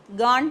അടുത്തത്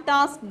ഗാൺ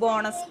ടാസ്ക്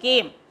ബോണസ്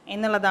സ്കീം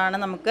എന്നുള്ളതാണ്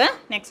നമുക്ക്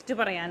നെക്സ്റ്റ്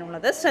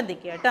പറയാനുള്ളത്.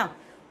 ശ്രദ്ധിക്കുക കേട്ടോ.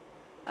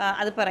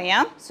 അത്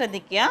പറയാം,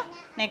 ശ്രദ്ധിക്കുക.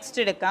 നെക്സ്റ്റ്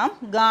എടുക്കാം.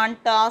 Gantt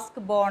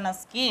task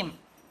bonus scheme.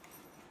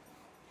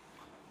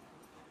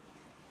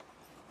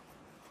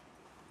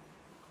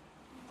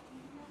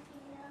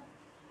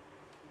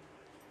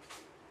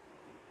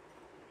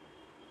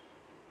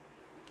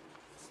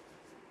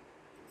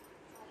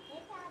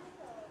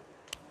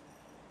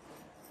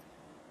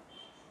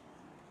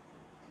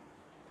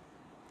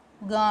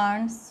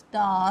 Gantt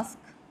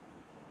task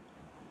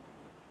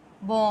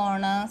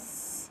bonus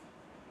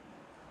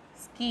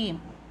scheme.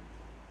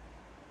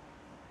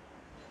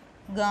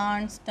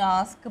 Gantt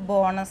task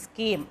bonus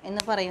scheme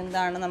എന്ന്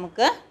പറയുന്നതാണ്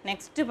നമുക്ക്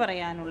നെക്സ്റ്റ്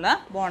പറയാനുള്ള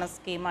ബോണസ്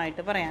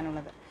സ്കീമായിട്ട്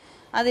പറയാനുള്ളത്.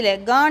 അതിൽ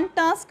Gantt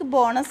task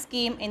bonus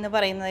scheme എന്ന്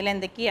പറയുന്നതിൽ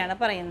എന്തൊക്കെയാണ്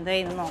പറയുന്നത്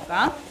എന്ന്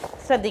നോക്കാം.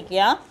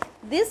 ശ്രദ്ധിക്കുക.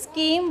 This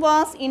scheme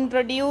was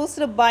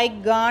introduced by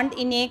Gantt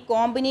in a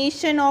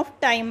combination of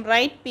time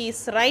right,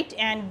 piece right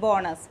and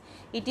bonus.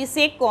 It is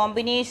a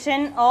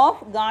combination of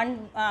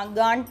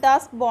Gantt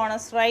task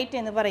bonus right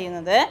എന്ന്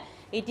പറയുന്നത്.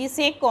 It is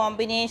a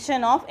combination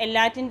of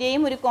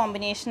എല്ലാറ്റിൻ്റെയും ഒരു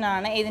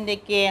കോമ്പിനേഷനാണ്.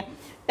 ഇതിൻ്റെയൊക്കെ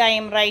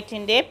ടൈം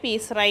റൈറ്റിൻ്റെ,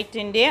 പീസ്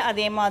റൈറ്റിൻ്റെ,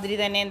 അതേമാതിരി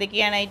തന്നെ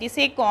എന്തൊക്കെയാണ്? It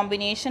is A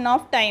combination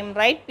of time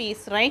right,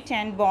 piece right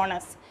and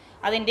bonus.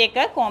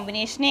 അതിൻ്റെയൊക്കെ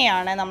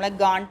കോമ്പിനേഷനെയാണ് നമ്മൾ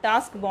Gantt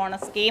task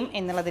bonus scheme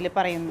എന്നുള്ളതിൽ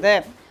പറയുന്നത്.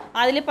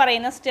 അതിൽ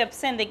പറയുന്ന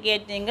steps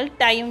എന്തൊക്കെയായിട്ടുണ്ടെങ്കിൽ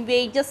time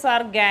wages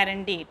R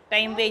guaranteed.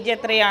 Time wage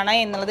എത്രയാണ്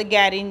എന്നുള്ളത്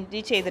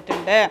ഗ്യാരണ്ടി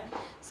ചെയ്തിട്ടുണ്ട്.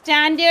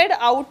 Standard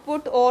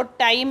output or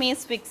time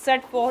is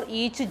fixed for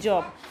each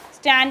job.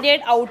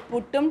 Standard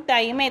ഔട്ട്പുട്ടും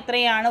ടൈം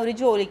എത്രയാണ് ഒരു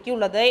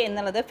ജോലിക്കുള്ളത്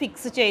എന്നുള്ളത്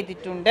ഫിക്സ്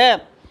ചെയ്തിട്ടുണ്ട്.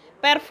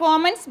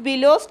 Performance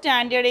below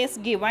standard is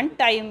given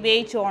time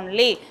wage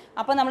only.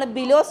 അപ്പോൾ നമ്മൾ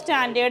ബിലോ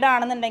സ്റ്റാൻഡേർഡ്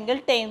ആണെന്നുണ്ടെങ്കിൽ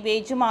ടൈം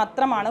വേജ്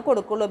മാത്രമാണ്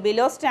കൊടുക്കുള്ളൂ.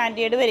 ബിലോ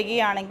സ്റ്റാൻഡേർഡ്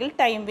വരികയാണെങ്കിൽ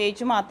ടൈം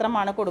വേജ്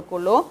മാത്രമാണ്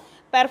കൊടുക്കുള്ളൂ.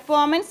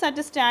 Performance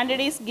at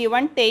standard is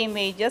given time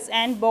wages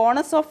and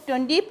bonus of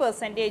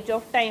 20%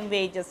 of time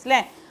wages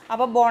അല്ലേ.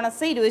 അപ്പോൾ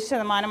ബോണസ്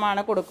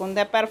 20%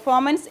 കൊടുക്കുന്നത്.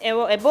 Performance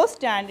above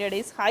standard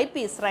is high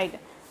piece right.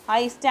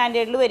 High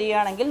സ്റ്റാൻഡേർഡിൽ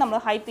വരികയാണെങ്കിൽ നമ്മൾ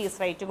ഹൈ പീസ്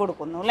റൈറ്റ്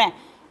കൊടുക്കുന്നു അല്ലേ.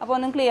 അപ്പോൾ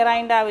ഒന്നും ക്ലിയർ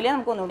ആയിട്ടാവില്ല,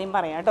 നമുക്കൊന്നുകൂടിയും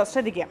പറയാം കേട്ടോ.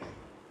 ശ്രദ്ധിക്കാം.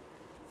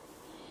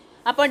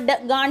 അപ്പോൾ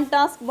Gantt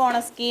task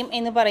bonus scheme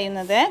എന്ന്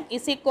പറയുന്നത്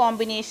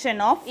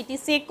it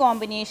is A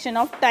combination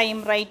of time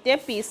right,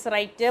 piece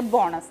right,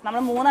 bonus.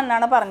 നമ്മൾ 3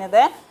 എണ്ണമാണ്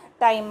പറഞ്ഞത്.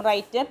 ടൈം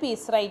റൈറ്റ്,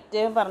 പീസ്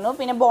റൈറ്റ് പറഞ്ഞു,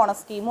 പിന്നെ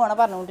ബോണസ് സ്കീമുമാണ്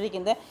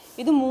പറഞ്ഞുകൊണ്ടിരിക്കുന്നത്.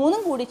 ഇത്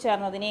 3ഉം കൂടി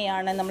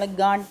ചേർന്നതിനെയാണ് നമ്മൾ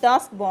Gantt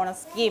task bonus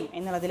scheme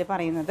എന്നുള്ളതിൽ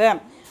പറയുന്നത്.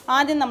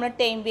 ആദ്യം നമ്മൾ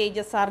ടൈം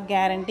വേജസ് ആർ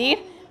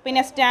ഗ്യാരണ്ടീഡ്,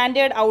 പിന്നെ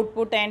standard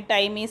output and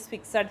time is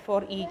fixed for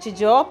each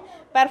job.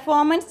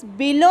 Performance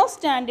below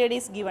standard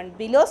is given.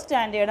 Below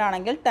standard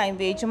ആണെങ്കിൽ ടൈം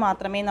വേജ്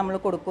മാത്രമേ നമ്മൾ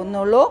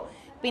കൊടുക്കുന്നുള്ളൂ.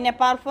 പിന്നെ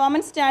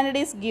performance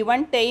standard is given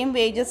time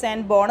wages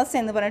and bonus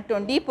എന്ന് പറഞ്ഞാൽ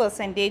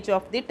 20%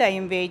 of the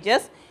time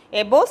wages.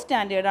 Above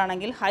standard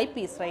ആണെങ്കിൽ high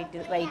piece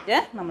right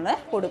നമ്മൾ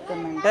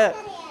കൊടുക്കുന്നുണ്ട്.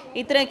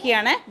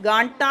 ഇത്രയൊക്കെയാണ്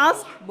Gantt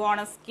task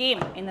bonus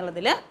scheme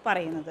എന്നുള്ളതിൽ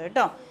പറയുന്നത്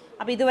കേട്ടോ.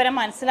 അപ്പോൾ ഇതുവരെ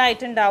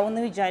മനസ്സിലായിട്ടുണ്ടാവും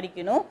എന്ന്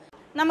വിചാരിക്കുന്നു.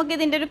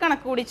 നമുക്കിതിൻ്റെ ഒരു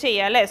കണക്ക് കൂടി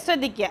ചെയ്യാം അല്ലേ.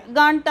 ശ്രദ്ധിക്കുക.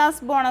 Gantt task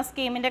bonus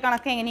schemeൻ്റെ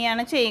കണക്ക്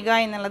എങ്ങനെയാണ് ചെയ്യുക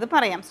എന്നുള്ളത്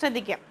പറയാം.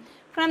 ശ്രദ്ധിക്കുക.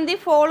 From the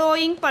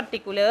following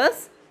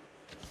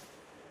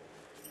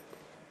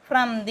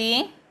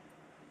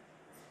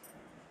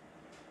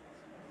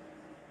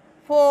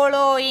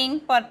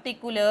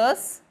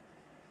particulars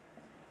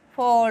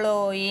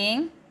following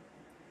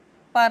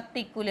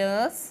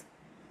particulars.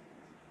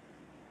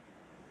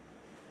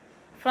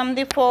 From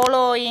the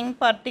following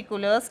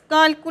particulars,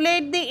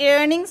 calculate the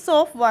earnings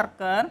of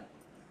worker.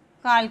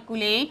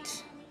 Calculate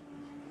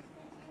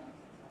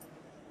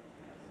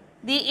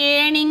the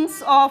earnings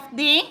of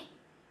the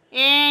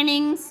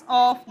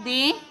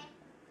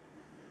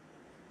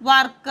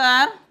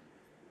worker.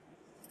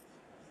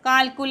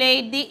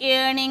 Calculate the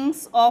earnings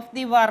of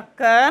the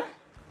worker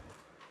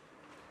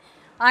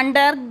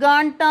under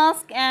Gantt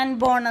task and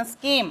bonus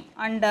scheme.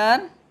 Under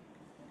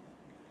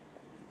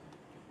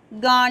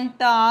Gantt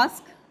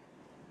task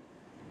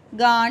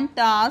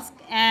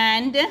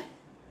and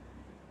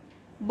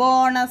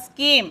bonus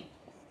scheme.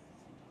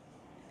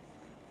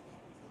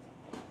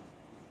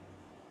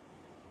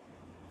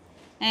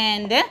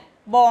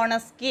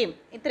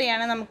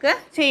 ഇത്രയാണ് നമുക്ക്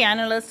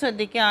ചെയ്യാനുള്ളത്.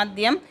 ശ്രദ്ധിക്കുക.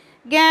 ആദ്യം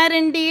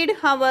guaranteed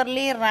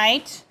hourly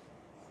rate.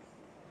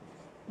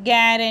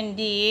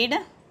 Guaranteed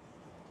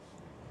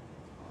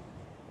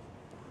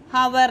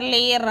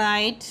hourly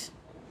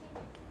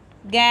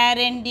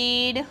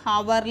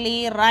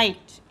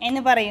rate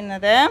എന്ന്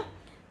പറയുന്നത്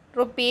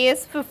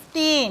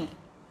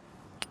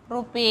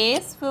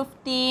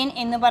 ₹15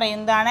 എന്ന്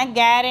പറയുന്നതാണ്.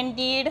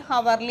 guaranteed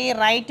hourly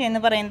rate എന്ന്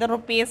പറയുന്നത്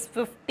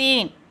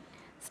 ₹15.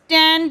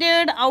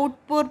 Standard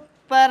output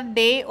per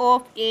day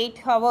of 8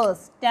 hours.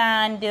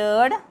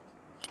 Standard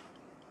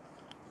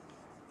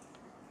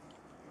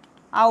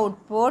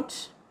output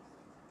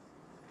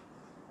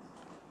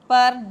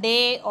per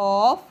day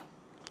of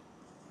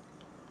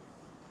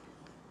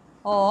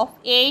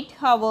 8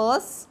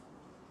 hours.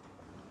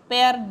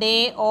 Per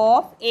day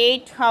of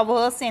 8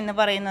 hours എന്ന്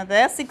പറയുന്നത്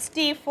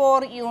 64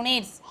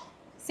 units.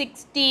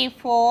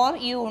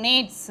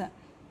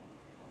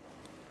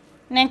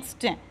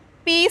 Next,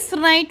 piece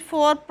rate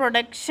for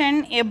production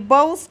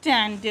above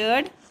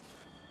standard.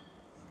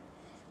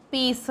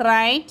 Piece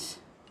rate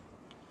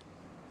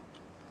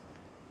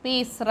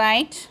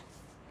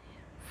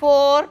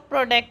for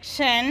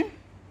production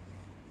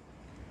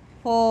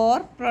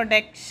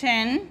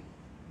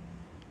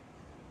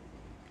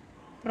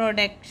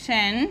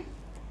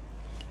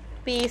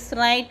piece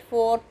rate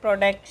for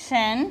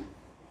production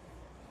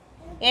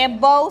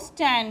above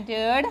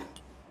standard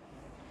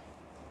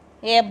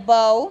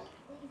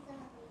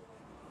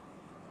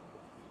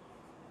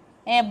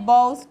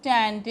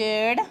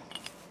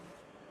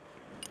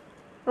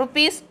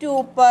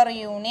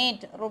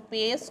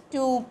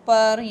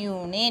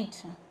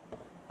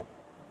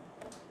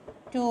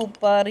 ₹2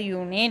 per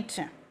unit.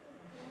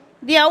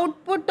 The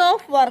output of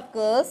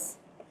workers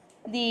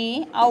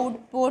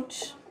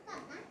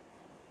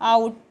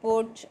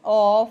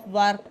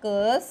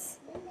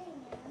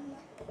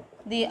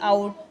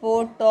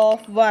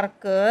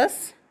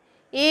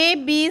A,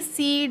 B, C,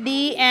 D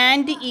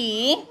and E.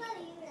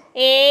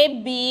 A,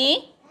 B,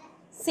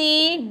 C,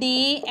 D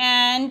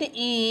and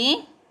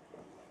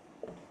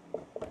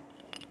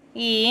E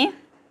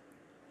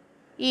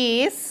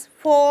is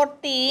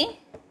 40,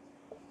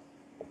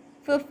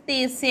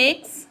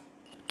 56,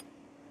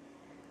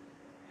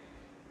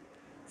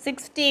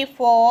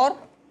 64,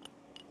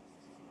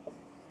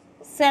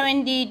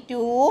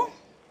 72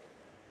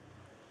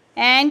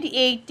 and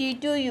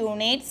 82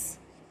 units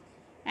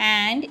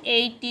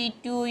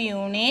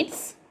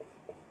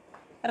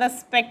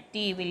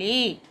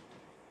respectively.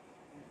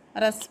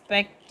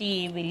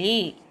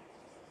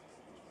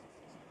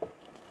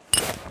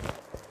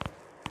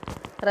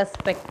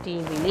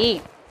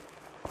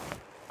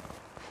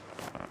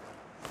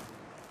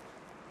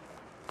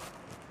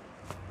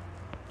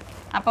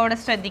 അപ്പോൾ ഇവിടെ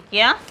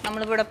ശ്രദ്ധിക്കുക.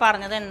 നമ്മളിവിടെ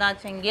പറഞ്ഞത് എന്താ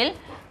വെച്ചെങ്കിൽ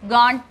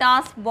ഗാണ്ട്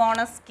task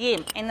bonus scheme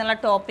എന്നുള്ള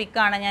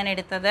ടോപ്പിക്കാണ് ഞാൻ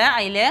എടുത്തത്.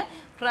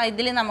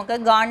 ഇതിൽ നമുക്ക്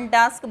ഗാണ്ട്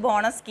ടാസ്ക്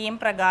ബോണസ് സ്കീം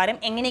പ്രകാരം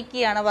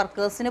എങ്ങനെയൊക്കെയാണ്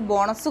വർക്കേഴ്സിന്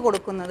ബോണസ്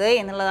കൊടുക്കുന്നത്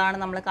എന്നുള്ളതാണ്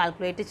നമ്മൾ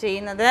കാൽക്കുലേറ്റ്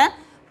ചെയ്യുന്നത്.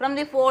 From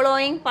the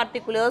following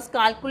particulars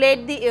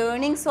calculate the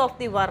earnings of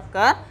the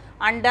worker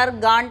under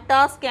ഗാണ്ട്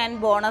task and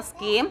bonus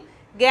scheme.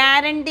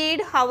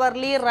 Guaranteed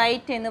hourly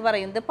right എന്ന്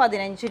പറയുന്നത്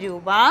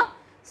 ₹15.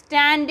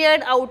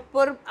 Standard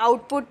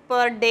output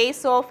per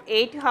days of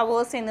 8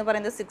 hours എന്ന്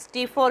പറയുന്നത്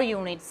 64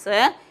 units.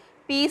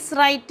 പീസ്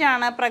റൈറ്റ്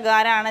ആണ്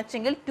പ്രകാരമാണ്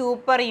വെച്ചെങ്കിൽ 2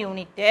 per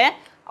unit.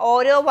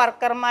 ഓരോ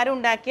വർക്കർമാരും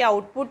ഉണ്ടാക്കിയ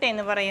ഔട്ട്പുട്ട്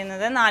എന്ന്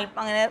പറയുന്നത്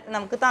അങ്ങനെ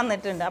നമുക്ക്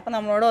തന്നിട്ടുണ്ട്. അപ്പോൾ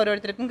നമ്മളോട്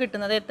ഓരോരുത്തർക്കും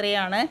കിട്ടുന്നത്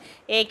എത്രയാണ്?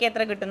 എക്ക്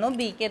എത്ര കിട്ടുന്നു,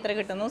 ബിക്ക് എത്ര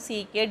കിട്ടുന്നു,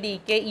 സിക്ക്,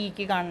 ഡിക്ക്,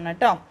 ഇക്ക് കാണണം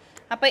കേട്ടോ.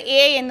 അപ്പോൾ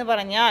എ എന്ന്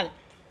പറഞ്ഞാൽ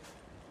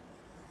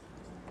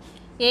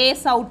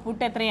എസ്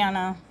ഔട്ട്പുട്ട്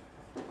എത്രയാണ്?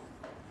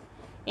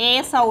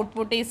 S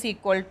output is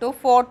equal to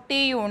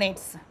 40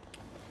 units.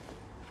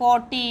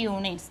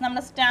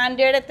 നമ്മുടെ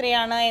സ്റ്റാൻഡേർഡ്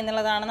എത്രയാണ്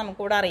എന്നുള്ളതാണ്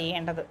നമുക്കിവിടെ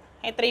അറിയേണ്ടത്.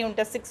 എത്ര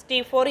യൂണിറ്റ്?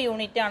 64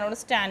 unit ആണ് ഇവിടെ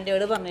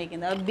സ്റ്റാൻഡേർഡ്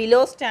പറഞ്ഞിരിക്കുന്നത്. ബിലോ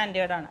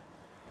സ്റ്റാൻഡേർഡ് ആണ്,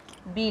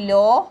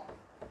 ബിലോ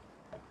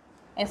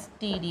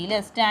STD അല്ലേ,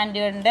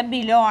 സ്റ്റാൻഡേർഡിൻ്റെ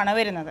ബിലോ ആണ്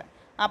വരുന്നത്.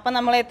 അപ്പം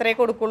നമ്മൾ എത്രയേ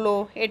കൊടുക്കുള്ളൂ?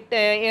 8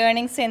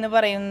 ഏർണിങ്സ് എന്ന്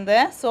പറയുന്നത്.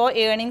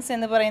 ഏർണിങ്സ്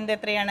എന്ന് പറയുന്നത്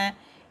എത്രയാണ്?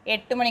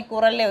 8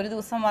 മണിക്കൂറല്ലേ ഒരു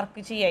ദിവസം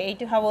വർക്ക് ചെയ്യുക.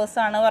 8 hours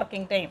ആണ്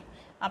വർക്കിംഗ് ടൈം.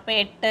 അപ്പോൾ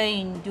 8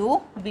 ഇൻറ്റു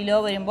ബിലോ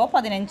വരുമ്പോൾ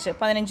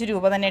 15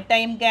 രൂപ തന്നെ.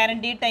 ടൈം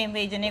ഗ്യാരണ്ടി ടൈം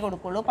വേജ് തന്നെ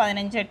കൊടുക്കുള്ളൂ.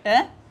 15 8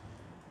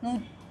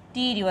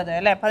 120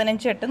 അല്ലേ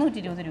 15 8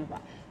 120 രൂപ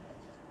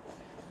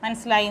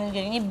മനസ്സിലായി എന്ന്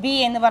വിചാരിക്കും. ഇനി ബി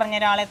എന്ന് പറഞ്ഞ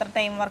ഒരാൾ എത്ര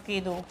ടൈം വർക്ക്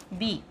ചെയ്തു?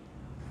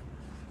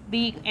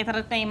 ബി എത്ര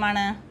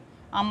ടൈമാണ്?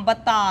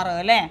 56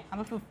 അല്ലേ.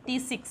 അപ്പോൾ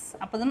 56.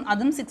 അപ്പോൾ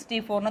അതും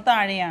 64-ന്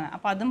താഴെയാണ്.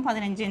 അപ്പോൾ അതും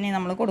 15 തന്നെ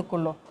നമ്മൾ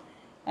കൊടുക്കുള്ളൂ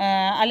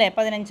അല്ലേ.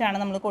 15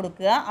 നമ്മൾ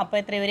കൊടുക്കുക. അപ്പോൾ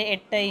എത്ര വരെ?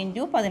 8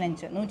 ×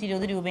 15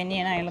 120 രൂപ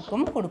തന്നെയാണ്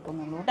അയാൾക്കും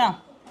കൊടുക്കുന്നുള്ളൂ കേട്ടോ.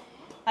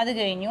 അത്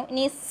കഴിഞ്ഞു.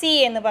 ഇനി സി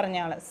എന്ന് പറഞ്ഞ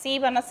ആൾ, സി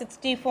പറഞ്ഞാൽ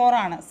 64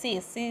 ആണ്. സി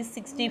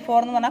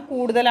 64 എന്ന് പറഞ്ഞാൽ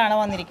കൂടുതലാണ്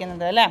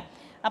വന്നിരിക്കുന്നത് അല്ലേ.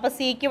 അപ്പോൾ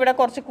സിക്ക് ഇവിടെ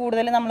കുറച്ച്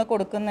കൂടുതൽ നമ്മൾ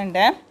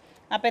കൊടുക്കുന്നുണ്ട്.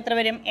 അപ്പോൾ എത്ര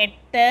വരും?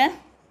 8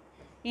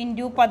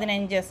 ×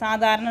 15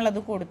 സാധാരണ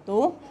ഉള്ളത് കൊടുത്തു.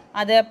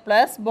 അത്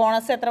പ്ലസ്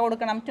ബോണസ് എത്ര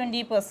കൊടുക്കണം?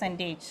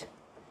 20%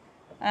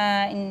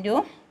 ×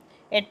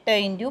 8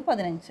 ×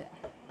 15.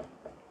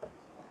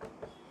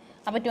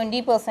 അപ്പോൾ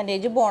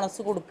 20% ബോണസ്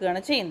കൊടുക്കുകയാണ്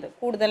ചെയ്യുന്നത്.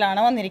 കൂടുതലാണ്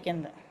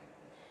വന്നിരിക്കുന്നത്.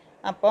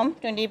 അപ്പം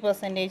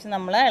 20%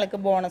 നമ്മൾ അയാൾക്ക്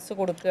ബോണസ്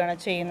കൊടുക്കുകയാണ്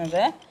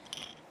ചെയ്യുന്നത്.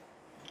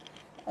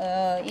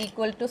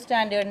 ഈക്വൽ ടു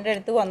സ്റ്റാൻഡേർഡിൻ്റെ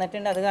അടുത്ത്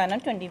വന്നിട്ടുണ്ട്. അത് കാരണം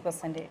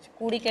 20%.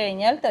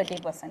 കൂടിക്കഴിഞ്ഞാൽ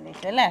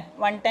 30% അല്ലേ.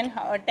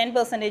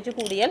 10%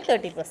 കൂടിയാൽ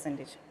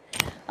 30%.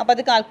 അപ്പോൾ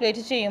അത്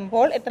കാൽക്കുലേറ്റ്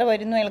ചെയ്യുമ്പോൾ എത്ര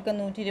വരുന്നു? അയാൾക്ക്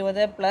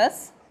 120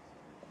 പ്ലസ്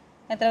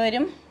എത്ര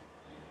വരും?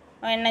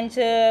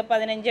 5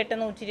 15 8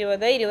 120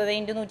 20 ×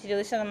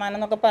 120%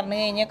 എന്നൊക്കെ പറഞ്ഞു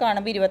കഴിഞ്ഞാൽ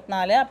കാണുമ്പോൾ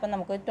 24. അപ്പം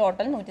നമുക്ക്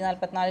ടോട്ടൽ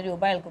 144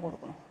 രൂപ അയാൾക്ക്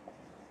കൊടുക്കണം.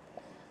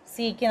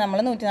 സിക്ക് നമ്മൾ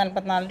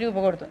 144 രൂപ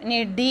കൊടുത്തു. ഇനി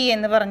ഡി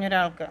എന്ന്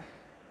പറഞ്ഞൊരാൾക്ക്,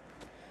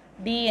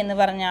 ഡി എന്ന്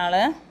പറഞ്ഞ ആൾ,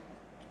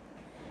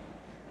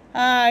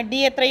 ഡി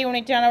എത്ര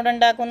യൂണിറ്റാണ് ഇവിടെ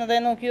ഉണ്ടാക്കുന്നത്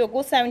നോക്കി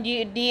നോക്കൂ.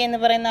 ഡി എന്ന്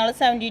പറയുന്ന ആൾ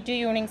 72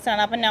 യൂണിറ്റ്സ്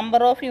ആണ്. അപ്പം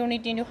number of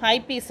unit into high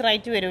piece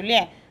right വരും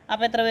അല്ലേ.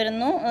 അപ്പോൾ എത്ര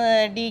വരുന്നു?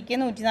 ഡിക്ക്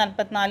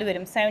 144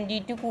 വരും.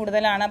 72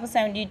 കൂടുതലാണ്. അപ്പോൾ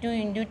 72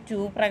 ×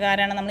 2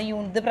 പ്രകാരമാണ് നമ്മൾ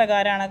യൂണിറ്റ്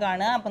പ്രകാരമാണ്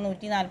കാണുക. അപ്പോൾ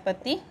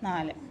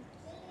 144.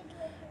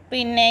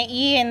 പിന്നെ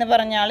ഇ എന്ന്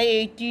പറഞ്ഞ ആൾ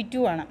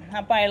 82 ആണ്.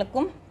 അപ്പോൾ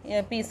അയാൾക്കും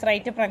പീസ്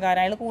റൈറ്റ് പ്രകാരം,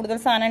 അയാൾ കൂടുതൽ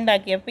സാധനം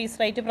ഉണ്ടാക്കിയ പീസ്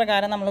റൈറ്റ്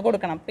പ്രകാരം നമ്മൾ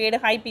കൊടുക്കണം. Paid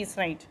high piece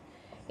right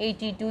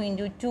 82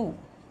 × 2.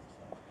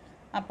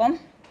 അപ്പം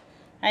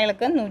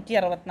അയാൾക്ക്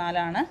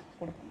 164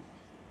 കൊടുക്കുന്നത്.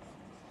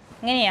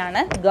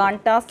 ഇങ്ങനെയാണ് ഗാൺ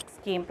ടാസ്ക്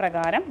സ്കീം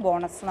പ്രകാരം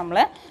ബോണസ് നമ്മൾ.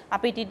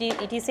 അപ്പോൾ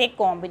it is A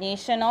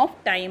combination of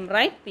time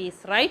right,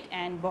 piece right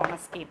and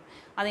bonus scheme.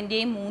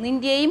 അതിൻ്റെയും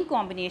മൂന്നിൻ്റെയും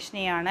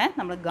കോമ്പിനേഷനെയാണ്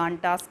നമ്മൾ ഗാൺ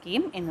ടാസ്ക്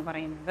സ്കീം എന്ന്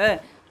പറയുന്നത്.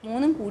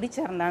 മൂന്നും കൂടി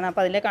ചേർന്നാണ്.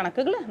 അപ്പോൾ അതിലെ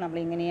കണക്കുകൾ നമ്മൾ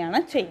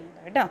ഇങ്ങനെയാണ് ചെയ്യുന്നത്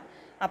കേട്ടോ.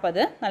 അപ്പോൾ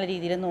അത് നല്ല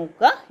രീതിയിൽ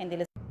നോക്കുക.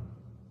 എന്തെങ്കിലും